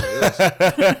 somebody else.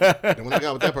 And when I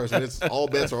got with that person, it's all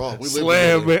bets are off. We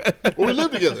live together. Well, we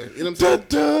live together. You know what I'm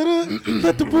saying?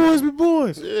 Let the boys be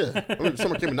boys. Yeah. I mean,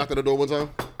 someone came and knocked on the door one time.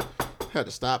 Had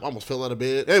to stop. I almost fell out of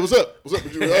bed. Hey, what's up? What's up?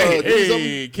 Did you, Hey, give me something?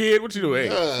 hey, kid, what you doing?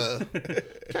 Hey,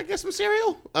 Can I get some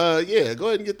cereal? Yeah. Go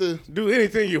ahead and get the. do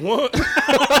anything you want. Go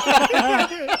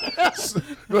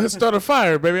ahead and start a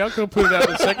fire, baby. I'll come put it out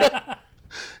in a second.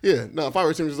 Yeah. No, fire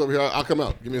extinguisher's over here. I'll come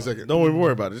out. Give me a second. Don't even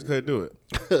worry about it. Just go ahead and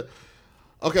do it.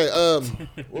 Okay.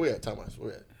 Where we at? Time wise.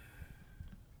 Where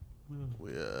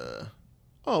we at?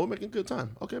 Oh, we're making good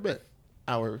time. Okay, bet.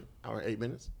 Hour 8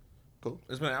 minutes. Cool.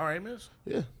 It's been an hour, 8 minutes?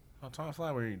 Yeah. Oh, time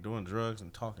fly where you're doing drugs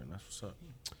and talking. That's what's up.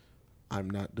 I'm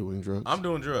not doing drugs. I'm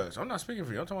doing drugs. I'm not speaking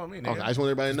for you. I'm talking about me, nigga. Okay, I just want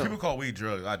everybody to know. People call weed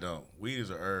drugs. I don't. Weed is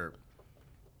a herb.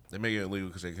 They make it illegal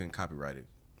because they couldn't copyright it.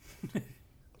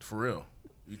 For real.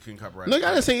 You couldn't copyright Look, it. I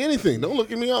didn't say anything. Don't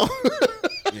look at me all.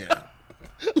 Yeah.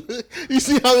 You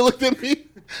see how he looked at me?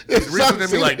 Reese looked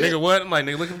at me like, nigga, what? I'm like,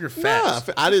 nigga, look at your Nah, facts.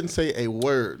 I didn't say a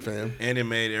word, fam. And it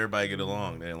made everybody get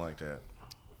along. They didn't like that.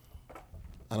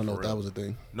 I don't know if that was a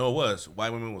thing. No, it was.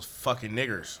 White women was fucking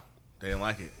niggers. They didn't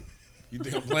like it. You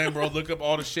think I'm playing, bro? Look up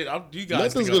all the shit. You guys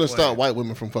Nothing's think I'm gonna playing. stop white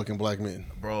women from fucking black men.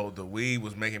 Bro, the weed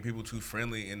was making people too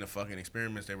friendly in the fucking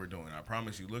experiments they were doing. I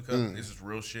promise you. Look up. This is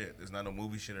real shit. There's not no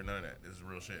movie shit or none of that. This is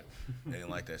real shit. They didn't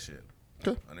like that shit.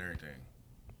 Okay. On everything.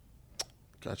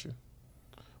 Got you.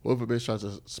 What if a bitch tries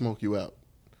to smoke you out?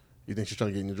 You think she's trying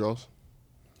to get in your drawers?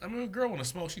 I mean, a girl want to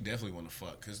smoke, she definitely want to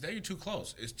fuck. Because they're too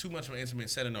close. It's too much of an intimate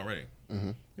setting already.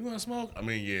 You want to smoke? I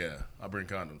mean, yeah. I'll bring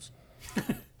condoms.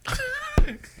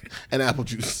 and apple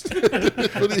juice. because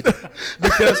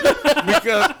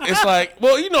it's like,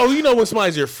 well, you know when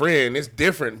somebody's your friend, it's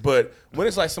different. But when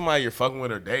it's like somebody you're fucking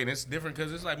with or dating, it's different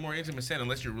because it's like more intimate setting.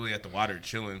 Unless you're really at the water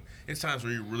chilling, it's times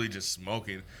where you're really just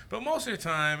smoking. But most of the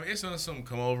time, it's on some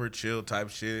come over chill type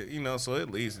shit. So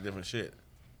it leads to different shit.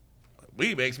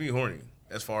 Weed makes me horny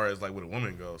as far as like with a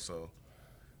woman goes. So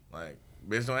like,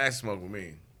 bitch, don't ask to smoke with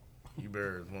me. You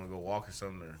better want to go walk or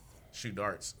something or shoot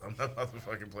darts. I'm not about to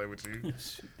fucking play with you.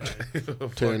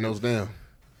 Tearing those down.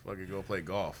 Fucking go play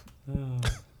golf.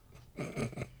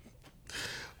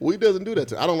 Weed doesn't do that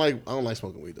to. I don't like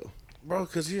smoking weed though. Bro,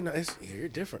 because you're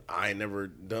different. I never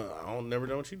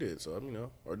done what you did, so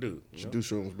or do. You should do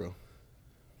shrooms, bro.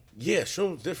 Yeah,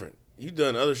 shrooms different. You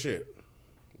done other shit.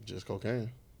 Just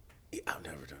cocaine. Yeah, I've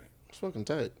never done it. It's fucking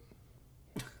tight.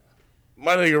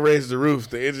 My nigga raised the roof.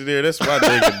 The engineer, that's my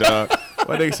nigga, dog.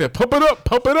 My nigga said, pump it up.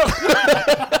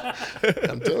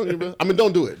 I'm telling you, bro. I mean,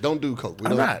 don't do it. Don't do coke.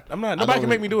 I'm not. Nobody can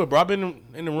make me do it, bro. I've been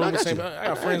in the room with the same. I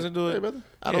got friends that do it. Hey, brother.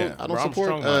 I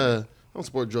don't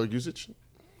support drug usage.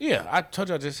 Yeah, I told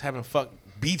you I just haven't fucked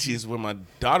beaches when my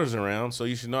daughter's around, so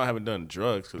you should know I haven't done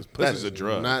drugs because pussy's a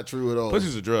drug. Not true at all.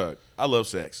 Pussy's a drug. I love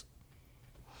sex.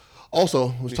 Also,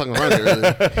 I was talking around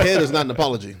there. Head is not an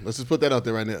apology. Let's just put that out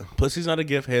there right now. Pussy's not a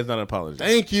gift. Head's not an apology.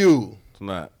 Thank you. It's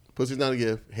not. Pussy's not a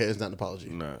gift. Head is not an apology.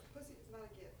 No.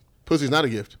 Pussy's not a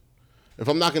gift. If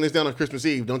I'm knocking this down on Christmas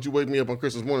Eve, don't you wake me up on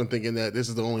Christmas morning thinking that this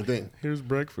is the only thing. Here's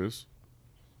breakfast.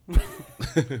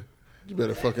 You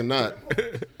better fucking not.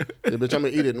 Yeah, bitch, I'm gonna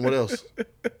eat it and what else?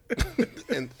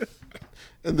 and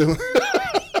then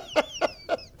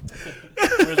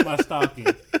Where's my stocking?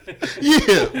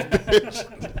 yeah, bitch.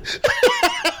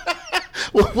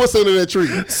 What's under that tree?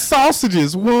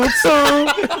 Sausages. Want some?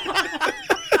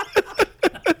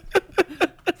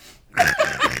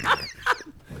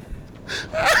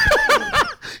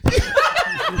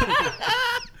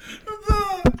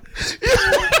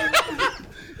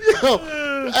 Yo,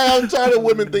 I'm tired of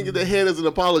women thinking the head is an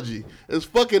apology. It's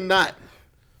fucking not.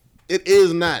 It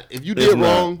is not. If you did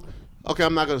wrong, okay,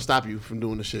 I'm not gonna stop you from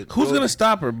doing the shit. Who's gonna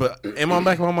stop her? But in my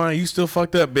back of my mind, you still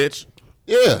fucked up, bitch.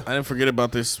 Yeah. I didn't forget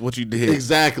about this. What you did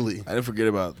Exactly. I didn't forget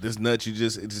about this nut. It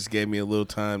just gave me a little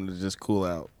time to just cool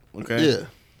out. Okay. Yeah.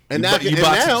 And now, you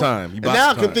bought some time. And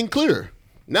now I can think clear.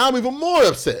 Now I'm even more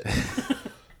upset.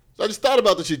 So I just thought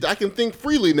about the shit. I can think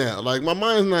freely now. Like my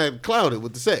mind's not clouded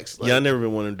with the sex. Like, yeah, I never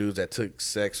been one of them dudes that took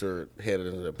sex or head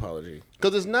as an apology.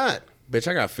 Because it's not. Bitch,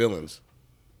 I got feelings.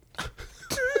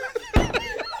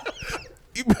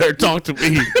 You better talk to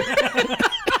me.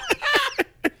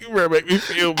 You better make me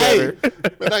feel better. Hey,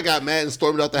 man, I got mad and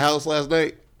stormed out the house last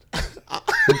night.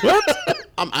 What?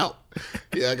 I'm out.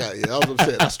 Yeah, I was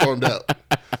upset. I stormed out.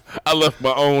 I left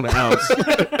my own house.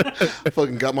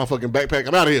 Fucking got my fucking backpack.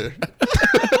 I'm out of here.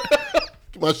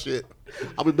 Get my shit.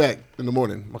 I'll be back in the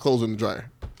morning. My clothes in the dryer.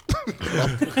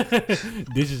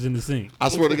 Dishes in the sink. I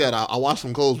swear to God, I washed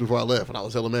some clothes before I left, and I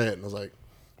was hella mad. And I was like,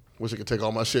 wish I could take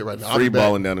all my shit right now. Free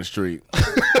balling down the street.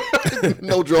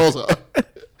 No drawers on.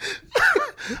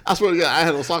 I swear to God, I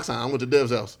had no socks on. I went to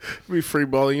Dev's house. Be free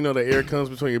balling. You know the air comes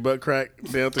between your butt crack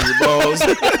down through your balls.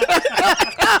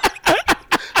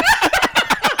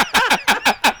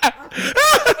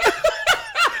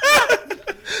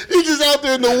 He's just out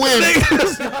there in the wind.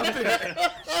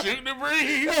 Shooting the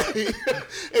breeze.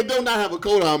 And don't not have a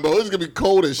coat on, bro. It's going to be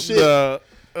cold as shit.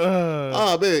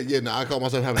 Oh, man. Yeah, I called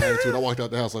myself having an attitude. I walked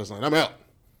out the house last night. I'm out.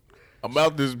 I'm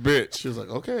out this bitch. She was like,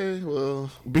 okay,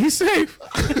 well. Be safe.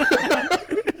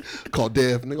 Call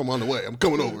Dev. Nigga, I'm on the way. I'm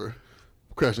coming over.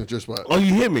 Crashing at your spot. Oh,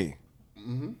 you hit me.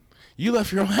 Mm-hmm. You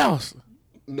left your own house.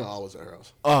 No, I was at her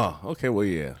house. Oh, okay. Well,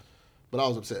 yeah. But I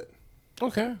was upset.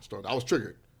 Okay. I was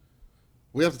triggered.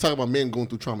 We have to talk about men going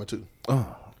through trauma, too.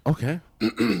 Oh, okay.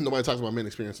 Nobody talks about men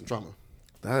experiencing trauma.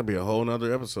 That'd be a whole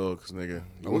nother episode, because, nigga,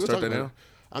 you want to start that now?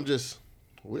 I'm just,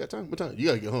 we got time? What time? You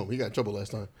got to get home. He got in trouble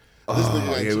last time.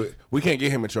 We can't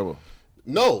get him in trouble.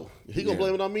 No. He going to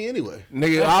blame it on me anyway.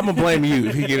 Nigga, I'm going to blame you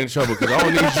if he get in trouble, because I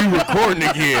don't need you recording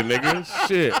again, nigga.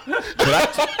 Shit.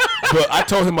 But I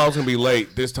told him I was going to be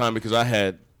late this time because I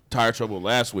had tire trouble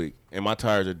last week, and my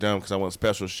tires are dumb because I want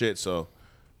special shit, so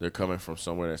they're coming from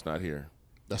somewhere that's not here.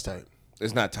 That's tight.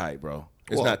 It's not tight, bro.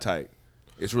 It's not tight.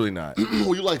 It's really not.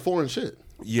 Well, you like foreign shit.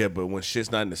 Yeah, but when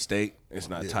shit's not in the state, it's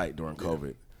not tight during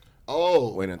COVID.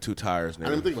 Oh. Waiting on 2 tires, nigga. I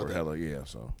didn't think about that. Hella, yeah,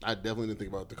 so. I definitely didn't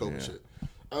think about the COVID shit.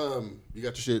 You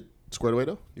got your shit squared away,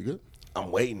 though? You good?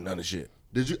 I'm waiting on the shit.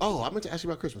 Did you? Oh, I meant to ask you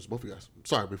about Christmas, both of you guys.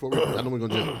 Sorry, before we, I know we're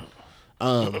going to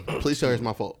jump. Please tell her it's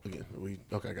my fault. Again,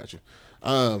 okay, I got you.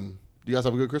 Do you guys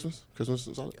have a good Christmas? Christmas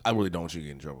is solid? I really don't want you to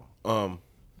get in trouble.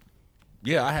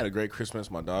 Yeah, I had a great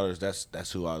Christmas. My daughters,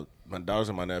 my daughters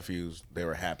and my nephews, they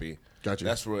were happy. Gotcha.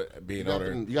 That's what being You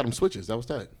older. got them switches. That was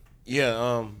tight.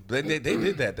 Yeah, they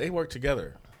did that. They worked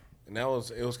together, and it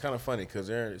was kind of funny because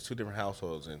it's two different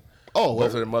households, and both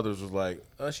of their mothers was like,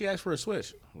 she asked for a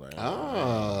switch. I'm like,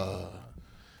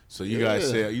 so you guys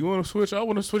said you want to switch? I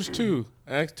want to switch too.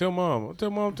 Tell mom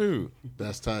too.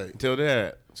 That's tight. Tell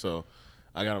dad. So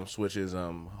I got them switches,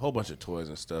 a whole bunch of toys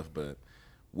and stuff, but.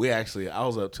 I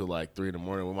was up till like 3 a.m.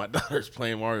 with my daughters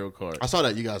playing Mario Kart. I saw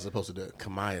that you guys posted that.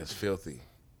 Kamaya's filthy.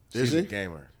 Is She's she? a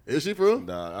gamer. Is she for real?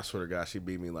 Dog, I swear to God, she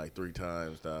beat me like 3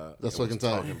 times, dog. That's and fucking was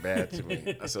tight. Talking bad to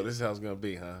me. I said, "This is how it's gonna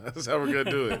be, huh? This is how we're gonna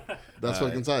do it." That's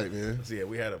fucking tight, man. So yeah,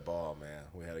 we had a ball, man.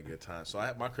 We had a good time. So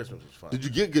my Christmas was fun. Did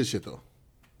you get good shit though?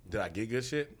 Did I get good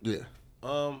shit? Yeah.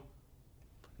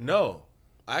 No,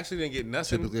 I actually didn't get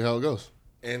nothing. Typically how it goes.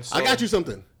 And so, I got you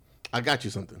something.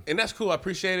 And that's cool. I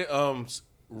appreciate it.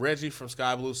 Reggie from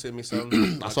Sky Blue sent me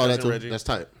something. I saw that too. Reggie. That's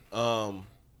tight.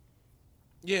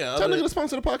 Yeah. Tell nigga to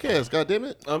sponsor the podcast. God damn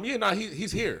it.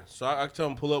 He's here, so I can tell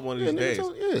him pull up one of these days.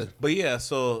 Yeah. But yeah,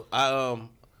 so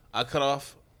I cut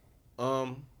off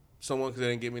someone because they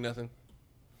didn't give me nothing.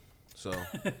 So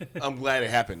I'm glad it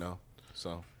happened though.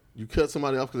 So You cut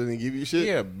somebody off because they didn't give you shit?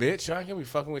 yeah, bitch, I can't be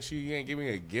fucking with you. You ain't give me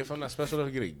a gift. I'm not special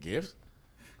enough to get a gift.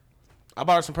 I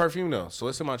bought her some perfume though, so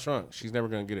it's in my trunk. She's never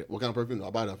gonna get it. What kind of perfume?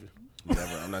 I'll buy it off you.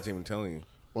 Never. I'm not even telling you.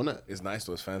 Why not? It's nice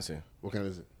though. It's fancy. What kind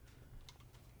is it?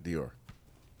 Dior.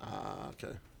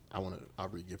 Okay. I'll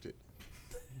re-gift it.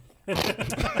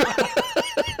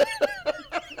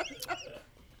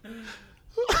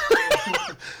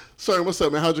 Sir, what's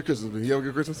up, man? How's your Christmas been? You have a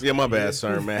good Christmas? Yeah, my bad,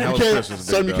 sir, man. How was Christmas?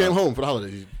 Son, big you came dog? home for the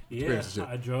holidays. Yeah,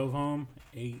 I drove home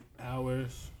 8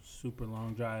 hours, super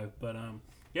long drive, but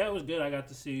yeah, it was good. I got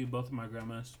to see both of my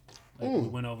grandmas. We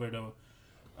went over to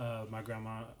my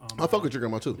grandma. I fuck with your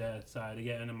grandma too. Dad's side,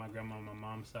 yeah, and then my grandma on my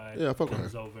mom's side. Yeah, I fuck with her.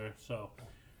 was over, so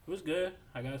it was good.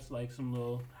 I got like some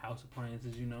little house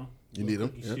appliances, you know. You need them.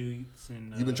 Cookie Yeah. sheets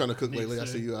and You've been trying to cook lately. I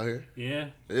mixer. see you out here. Yeah,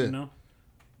 Yeah. you know.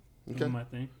 Okay. Doing my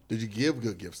thing. Did you give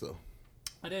good gifts though?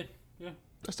 I did. Yeah.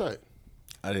 That's tight.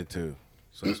 I did too.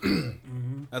 So it's good.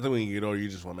 I think when you get older, you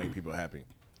just want to make people happy.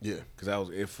 Yeah. Because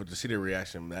to see their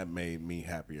reaction, that made me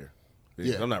happier.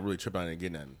 Yeah. I'm not really tripping. I didn't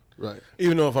get nothing. Right.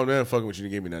 Even though if I'm done fucking with you, you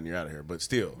didn't give me nothing, you're out of here. But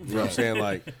still, you know what I'm saying?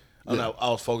 Like, I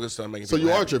was focused on making. So people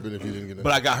you are happy. tripping if you didn't get it.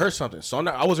 But I got her something, so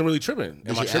I wasn't really tripping. Did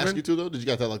Am I she tripping? ask you to though? Did you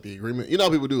got that like the agreement? You know how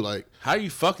people do like. How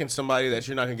you fucking somebody that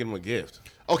you're not gonna give them a gift?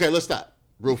 Okay, let's stop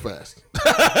real fast.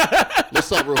 Let's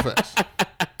stop real fast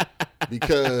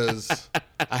because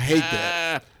I hate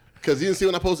that. Because you didn't see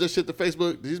when I posted that shit to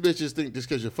Facebook. These bitches think just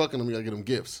because you're fucking them, you gotta get them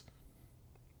gifts.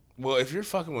 Well, if you're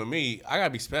fucking with me, I gotta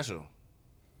be special.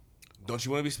 Don't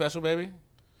you want to be special, baby?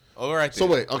 All right. So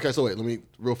then. wait. Let me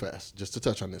real fast just to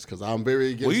touch on this because I'm very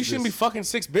against. Well, you shouldn't be this. fucking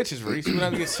 6 bitches, Reese. You don't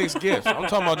have to get 6 gifts. I'm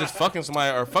talking about just fucking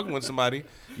somebody or fucking with somebody.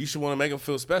 You should want to make them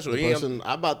feel special. The person,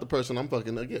 I bought the person I'm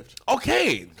fucking a gift.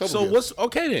 Okay. So gifts. what's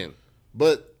okay then?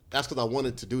 But that's because I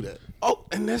wanted to do that. Oh,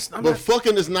 and that's But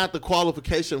fucking is not the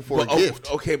qualification for a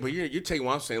gift. Okay, but you're taking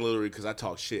what I'm saying literally because I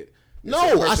talk shit.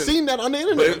 No, I seen that on the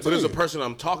internet. But there's a person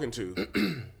I'm talking to.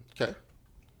 Okay.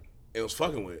 It was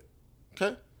fucking with.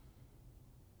 Okay.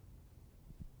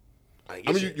 I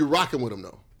I mean, you're rocking with them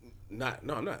though. No,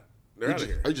 I'm not. They're out of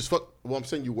here. Are you just fuck? Well, I'm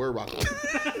saying you were rocking.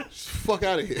 With them. Just fuck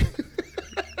out of here.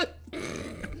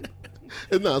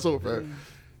 No, it's over for her.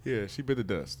 Yeah, she bit the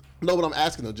dust. No, but I'm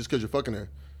asking though, just because you're fucking her,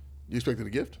 you expected a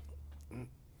gift?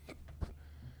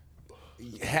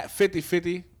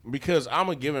 50-50 because I'm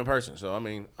a giving person. So, I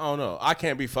mean, I don't know. I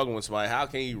can't be fucking with somebody. How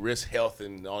can you risk health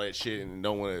and all that shit and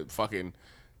don't want to fucking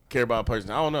care about a person?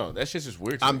 I don't know. That shit's just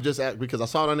weird to me. I'm just at, because I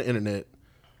saw it on the internet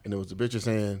and it was a bitch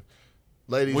saying,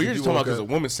 ladies. Well, you're if just you talking woke about because a up-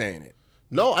 woman saying it.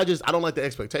 No, I don't like the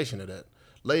expectation of that.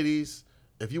 Ladies,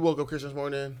 if you woke up Christmas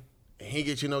morning and he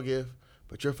get you no gift,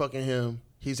 but you're fucking him,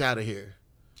 he's out of here.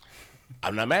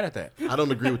 I'm not mad at that. I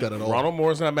don't agree with that at all. Ronald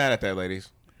Moore's not mad at that, ladies.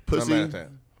 Pussy Not mad at that.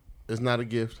 is not a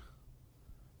gift.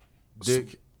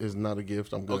 Dick is not a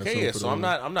gift. I'm going to Okay, yeah, so I'm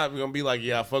not gonna be like,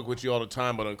 yeah, I fuck with you all the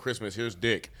time, but on Christmas, here's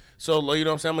dick. So you know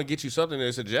what I'm saying? I'm gonna get you something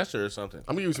that's a gesture or something.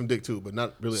 I'm gonna give you some dick too, but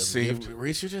not really as a gift.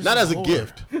 Reese, you're just Not as a whore.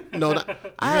 gift. No,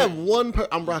 I have one.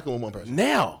 I'm rocking with one person.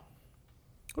 Now,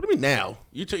 What do you mean now?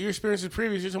 your experiences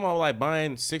previous. You're talking about like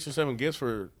buying 6 or 7 gifts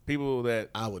for people that.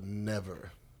 I would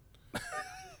never.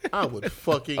 I would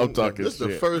fucking. I'm talking This is the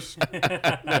shit. first.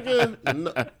 Nigga,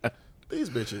 no, these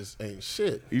bitches ain't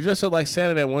shit. You just said like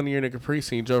Santa that one year in the Capri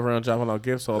Sun, drove around dropping out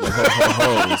gifts all the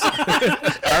hoes.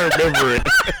 I remember it.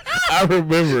 I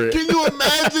remember it. Can you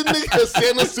imagine nigga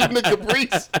Santa suit and a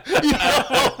Caprice?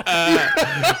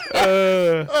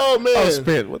 Oh man. I'm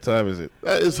spent. What time is it?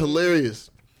 That is hilarious.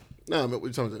 Nah, man, what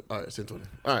you talking about? All right, 10:20.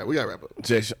 All right, we gotta wrap up.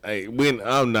 Jason, hey,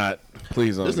 I'm not.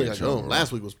 Please don't. This get nigga in got home. trouble.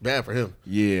 Last week was bad for him.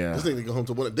 Yeah. This nigga go home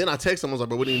to one. Then I texted him. I was like,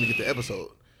 bro, we didn't even get the episode.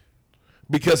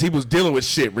 Because he was dealing with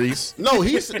shit, Reese. No,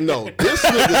 this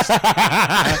nigga's.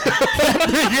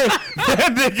 that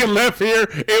nigga left here,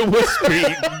 it was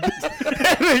speeding.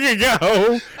 That nigga got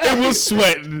home, it was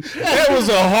sweating. That was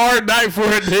a hard night for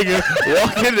a nigga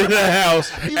walking into the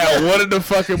house at 1 in the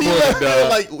fucking He morning, left here dog.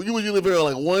 like you live here at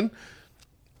like 1.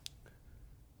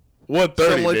 1:30,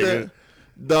 Something like nigga. that.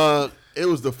 Dog, it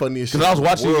was the funniest shit. Because I was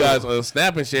watching in you the guys world. on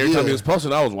Snap and shit. Every time Yeah. he was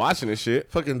posting, I was watching this shit.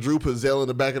 Fucking Drew put Zell in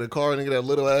the back of the car, nigga, that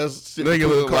little ass shit. Nigga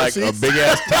put in looked car like a seats. big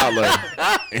ass toddler.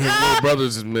 And his little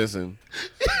brothers is missing.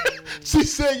 She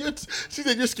said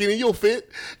you're skinny, you'll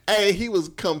fit. And he was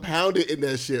compounded in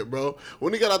that shit, bro.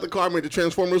 When he got out the car, made the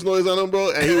Transformers noise on him,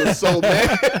 bro, and he was so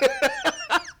mad.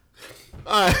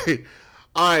 All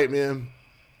right, man.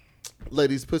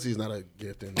 Ladies, pussy's not a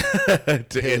gift. And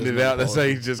To end it out, that's how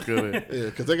you just gonna. yeah,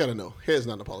 because they gotta know. Here's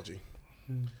not an apology.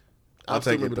 I'll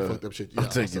still take it remember the though. fucked up shit. I'll Yeah,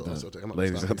 take still- it I'll though. still take it. I'm not gonna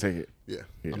Ladies, stop I'll you. take it. Yeah,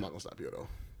 Yeah. I'm not gonna stop you though.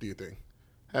 Do your thing.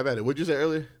 Have at it. What'd you say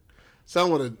earlier? So I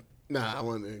want to. Nah, I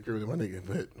want to agree with my nigga,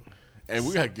 but And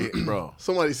we gotta get, bro.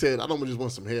 somebody said I don't just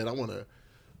want some head. I want to.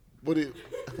 What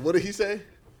did he say?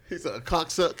 He said a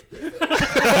cocksuck.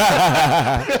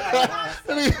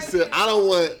 And he said I don't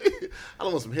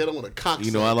want some head. I want a cocksuck.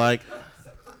 You know,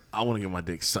 I want to get my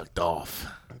dick sucked off.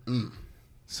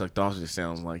 Sucked off just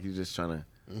sounds like you're just trying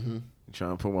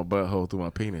to put my butthole through my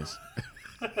penis.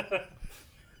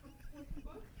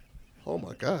 Oh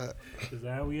my god. Is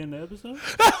that how we end the episode?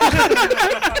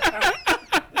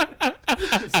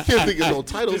 I can't think of no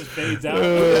titles. Just fades out.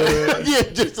 Yeah,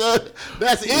 just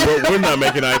that's it. We're not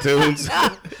making iTunes.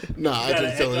 Nah, I gotta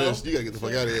just telling echo. this. You gotta get the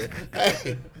fuck out of here.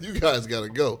 Hey, you guys gotta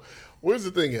go. Where's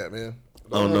the thing at, man?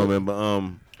 I don't know, man,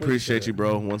 but appreciate you,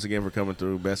 bro, once again for coming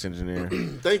through. Best engineer,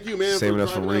 Thank you, man. saving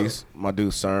us from driving out. Reese. My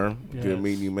dude, CERN. Yes. Good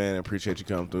meeting you, man. Appreciate you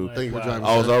coming through. Thank you for Wow. driving.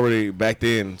 I was out. already back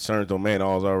then. CERN's domain. I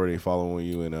was already following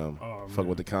you and fuck man.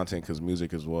 with the content because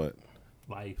music is what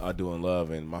Life. I do and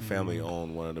love. And my family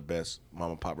owned one of the best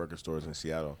mom and pop record stores in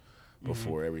Seattle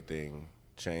before everything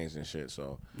changed and shit.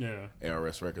 So Yeah.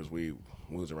 ARS Records, we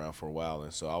was around for a while,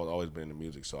 and so I was always been into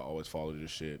music. So I always followed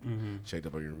this shit, checked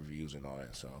up on your reviews and all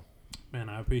that. So Man,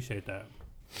 I appreciate that.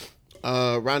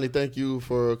 Ronnie, thank you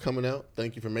for coming out.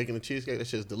 Thank you for making the cheesecake. That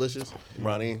shit's delicious.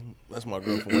 Ronnie, that's my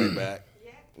girl from way back.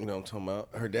 You know what I'm talking about?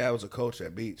 Her dad was a coach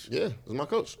at Beach. Yeah, this is my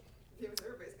coach. He was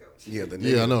everybody's coach. Yeah, the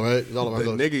nigga, Yeah, I know, right? It's all about the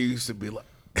coach. nigga used to be like,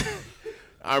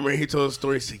 I remember he told a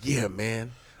story. He said, "Yeah,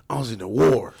 man, I was in the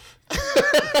war."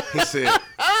 He said,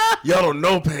 "Y'all don't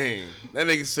know pain." That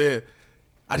nigga said,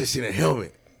 "I just seen a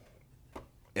helmet,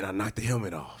 and I knocked the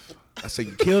helmet off." I said,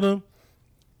 "You killed him?"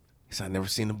 He said, "I never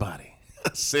seen the body."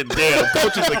 I said, "Damn,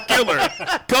 coach is a killer.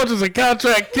 Coach is a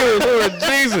contract killer. Lord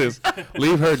Jesus,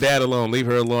 leave her dad alone. Leave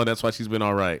her alone. That's why she's been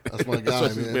all right. That's my That's guy, why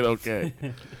she's man. been okay."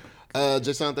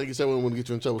 Jason, thank you so much. We want to get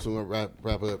you in trouble, so we're going to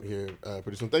wrap up here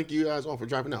pretty soon. Thank you guys all for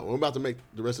dropping out. We're about to make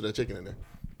the rest of that chicken in there.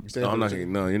 You stand No, for I'm the not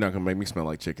chicken? gonna. No, you're not gonna make me smell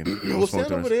like chicken. Well,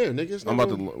 stand over there, nigga. It's I'm not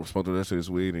about gonna- to smoke the rest of this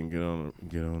weed and get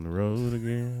on the road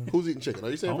again. Who's eating chicken? Are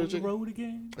you standing On for the the chicken? road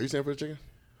again? Are you standing for the chicken?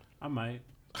 I might.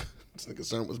 This nigga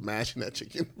Cern was mashing that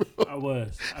chicken, bro. I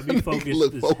was. I be focused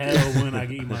Look as focused. hell when I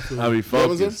get my food. I'll be You know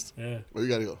what I'm saying? focused. Yeah. Where you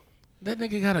gotta go? That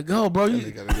nigga gotta go, bro. That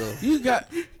nigga gotta go. You got.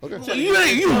 Okay.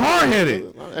 You hard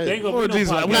headed. Hey, They ain't gonna Lord be no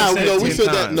Jesus, I podcast. would've Nah, said no, it we 10 said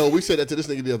that. times. No, we said that to this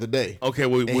nigga the other day, Okay,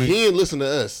 and we he didn't listen to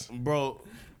us. bro.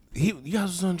 You guys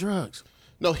was on drugs,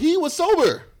 No, he was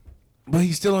sober. but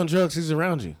he's still on drugs. He's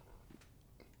around you,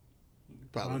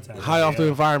 Probably, Contact. high off the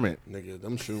environment. nigga.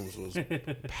 Them shrooms was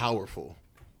powerful.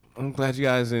 I'm glad you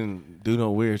guys didn't do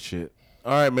no weird shit.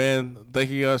 All right, man. Thank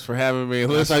you guys for having me.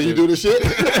 That's how you do this shit.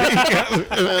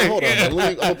 Man, hold on, man.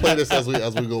 I'm gonna play this as we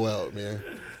go out, man.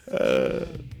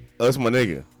 That's my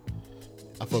nigga.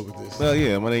 I fuck with this. Well,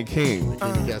 yeah, my name King. Keep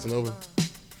you Casanova.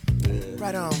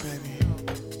 Right on, baby.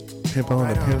 Pimp on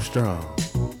the pimp strong.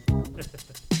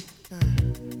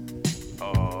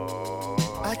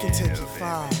 I can take you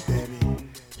far, baby.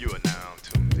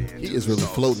 He is really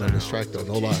floating on this track though,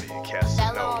 no lie.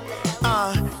 Casanova.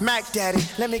 Mac Daddy,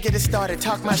 let me get it started,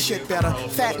 talk my shit better.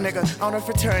 Fat nigga on a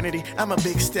fraternity, I'm a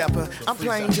big stepper. I'm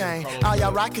plain Jane, all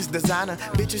y'all rock is designer.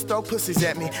 Bitches throw pussies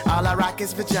at me, all I rock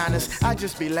is vaginas. I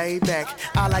just be laid back,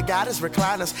 all I got is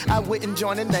recliners. I wouldn't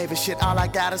join the Navy shit, all I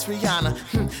got is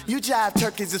Rihanna. You jive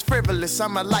turkeys is frivolous,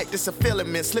 I'm a light, this a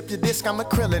filament. Slip the disc, I'm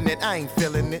acrylic it, I ain't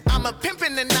feeling it. I'm a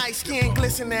pimpin' the night, skin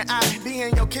glistening. I be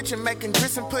in your kitchen making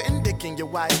grits and putting dick in your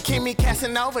wife. Keep me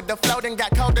casting over, the floating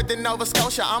got colder than Nova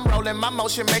Scotia. I'm rolling my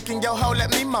motion, making your hoe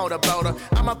let me motorboat her.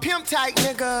 I'm a pimp type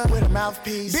nigga with a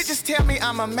mouthpiece. Bitches tell me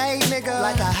I'm a maid nigga,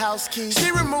 like a house key.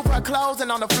 She remove her clothes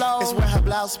and on the floor is where her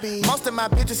blouse be. Most of my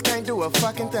bitches can't do a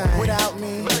fucking thing without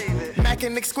me.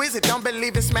 Mackin' exquisite, don't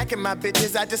believe in smacking my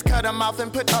bitches. I just cut them off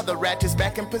and put other ratchets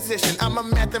back in position. I'm a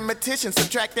mathematician,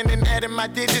 subtracting and adding my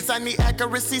digits. I need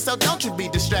accuracy, so don't you be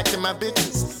distracting my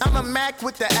bitches. I'm a Mac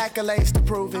with the accolades to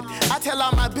prove it. I tell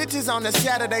all my bitches on a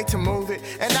Saturday to move it.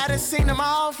 And I done seen them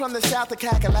all from the south of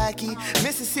Kakalaki,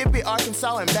 Mississippi,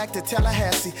 Arkansas, and back to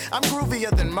Tallahassee. I'm groovier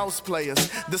than most players.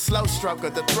 The slow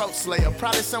stroker, the throat slayer,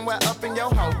 probably somewhere up in your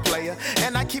hole, player.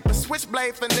 And I keep a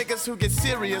switchblade for niggas who get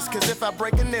serious, cause if I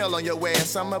break a nail on your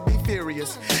ass, I'ma be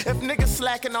furious. If niggas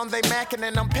slacking on they mackin'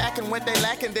 and I'm packing what they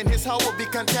lacking, then his hoe will be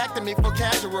contacting me for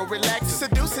casual relaxing.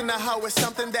 Seducing a hoe is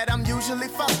something that I'm usually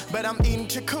for, but I'm eating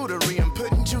charcuterie and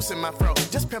putting juice in my throat.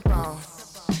 Just pimp on,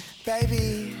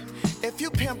 baby. If you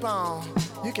pimp on,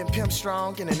 you can pimp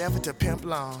strong in an effort to pimp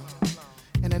long.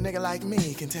 And a nigga like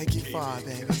me can take you far,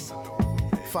 baby.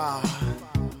 Far.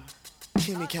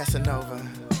 Kimi Casanova.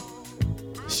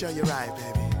 Show you right,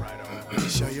 baby.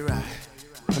 Show you right.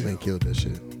 I been killed that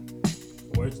shit.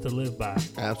 Words to live by.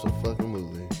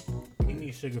 Absolutely. He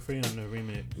needs Sugar Free on the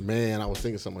remix. Man, I was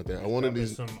thinking something like that. I wanted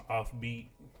these some offbeat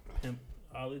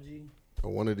pimpology.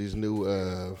 one of these new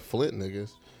Flint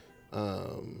niggas.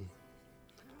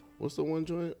 What's the one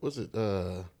joint? What's it?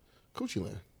 Coochie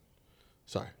Land.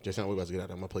 Sorry, Jason, we're about to get out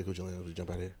there. I'm gonna play Coochie Land as we jump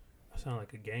out here. That sound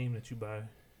like a game that you buy.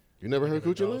 You never heard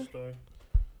Like Coochie Land? store.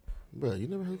 Bro, you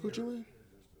never heard Coochie Land?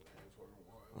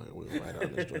 All right, we're gonna ride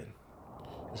out this joint.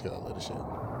 Just gotta let it shit. So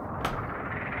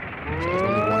it's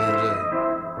gonna be YNJ.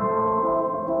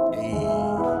 Hey.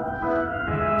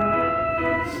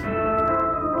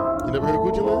 You never heard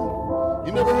Coochie Land?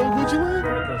 You never heard Coochie Land?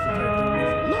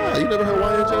 Nah, you never heard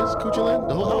YNJ's Coochie Land?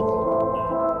 The whole album?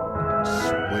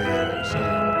 Swear, son.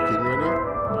 You kidding me right now?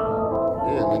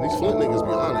 Yeah, man, these Flint niggas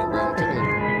be on it, bro. I'm telling you.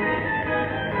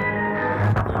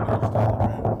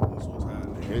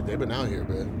 They've been out here,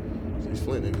 bro. These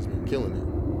Flint niggas been killing it.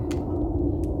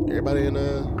 Everybody in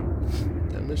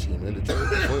Michigan, man, Detroit,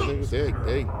 the Flint niggas,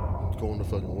 they going to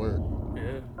fucking work.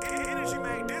 Yeah. Energy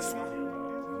made this one.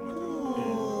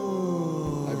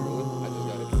 I just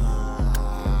got it.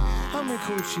 I'm in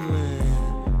Coochie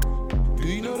Land. Do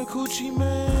you know the Coochie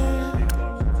Man?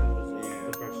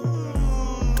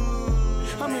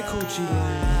 I'm in Coochie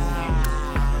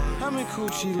Land. I'm in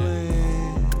Coochie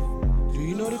Land. Do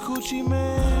you know the Coochie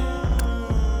Man?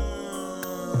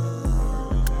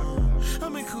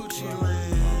 I'm in Coochie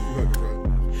Land.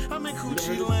 I'm in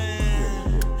Coochie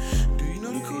Land. Do you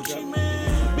know the Coochie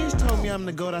Man? Bitch told me I'm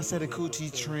the goat, I said a coochie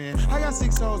trend. I got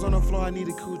 6 hoes on the floor, I need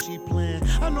a coochie plan.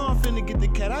 I know I'm finna get the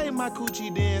cat, I hit my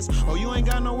coochie dance. Oh, you ain't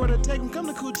got nowhere to take him, come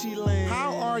to Coochie Land.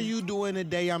 How are you doing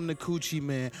today? I'm the Coochie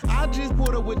Man. I just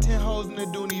pulled up with 10 hoes in the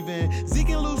Dooney van. Zeke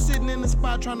and Lou sitting in the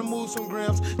spot trying to move some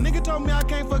grams. Nigga told me I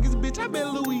can't fuck his bitch, I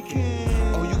bet Louis can.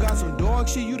 Oh, you got some dog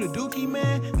shit, you the dookie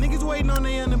man? Niggas waiting on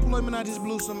their unemployment, I just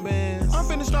blew some bands. I'm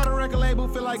finna start a record label,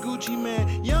 feel like Gucci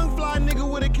Man. Young fly nigga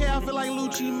with a K, I feel like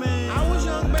Lucci Man. I was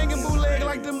young banging bootleg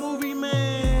like the movie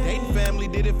Man. Dayton family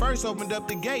did it first, opened up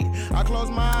the gate. I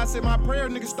closed my eyes, said my prayer,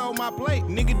 nigga stole my plate.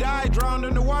 Nigga died, drowned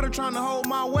in the water trying to hold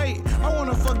my weight. I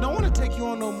wanna fuck, don't wanna take you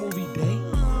on no movie date.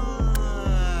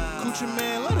 Coochie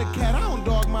Man, let a cat, I don't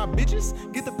dog my bitches.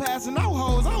 Get the passing out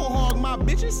hoes, I don't hog my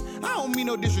bitches. I don't mean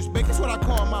no disrespect, that's what I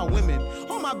call my women.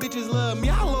 All my bitches love me,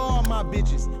 I love all my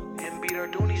bitches. And beat her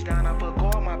doonies down, I fuck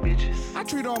all my bitches. I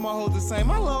treat all my hoes the same,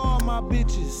 I love all my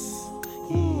bitches.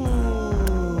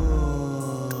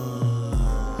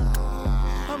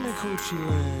 I'm in Coochie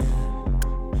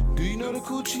Land. Do you know the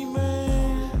Coochie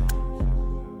Man?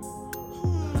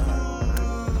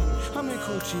 I'm in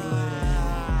Coochie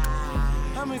Land.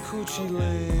 I'm in Coochie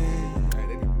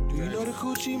Land. Do you know the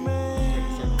Coochie Man?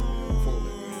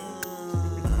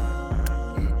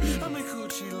 I'm in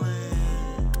Coochie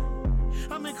Land.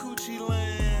 I'm in Coochie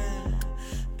Land.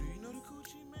 Do you know the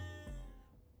Coochie Man?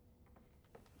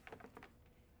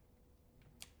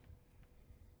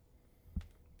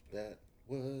 That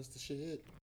was the shit.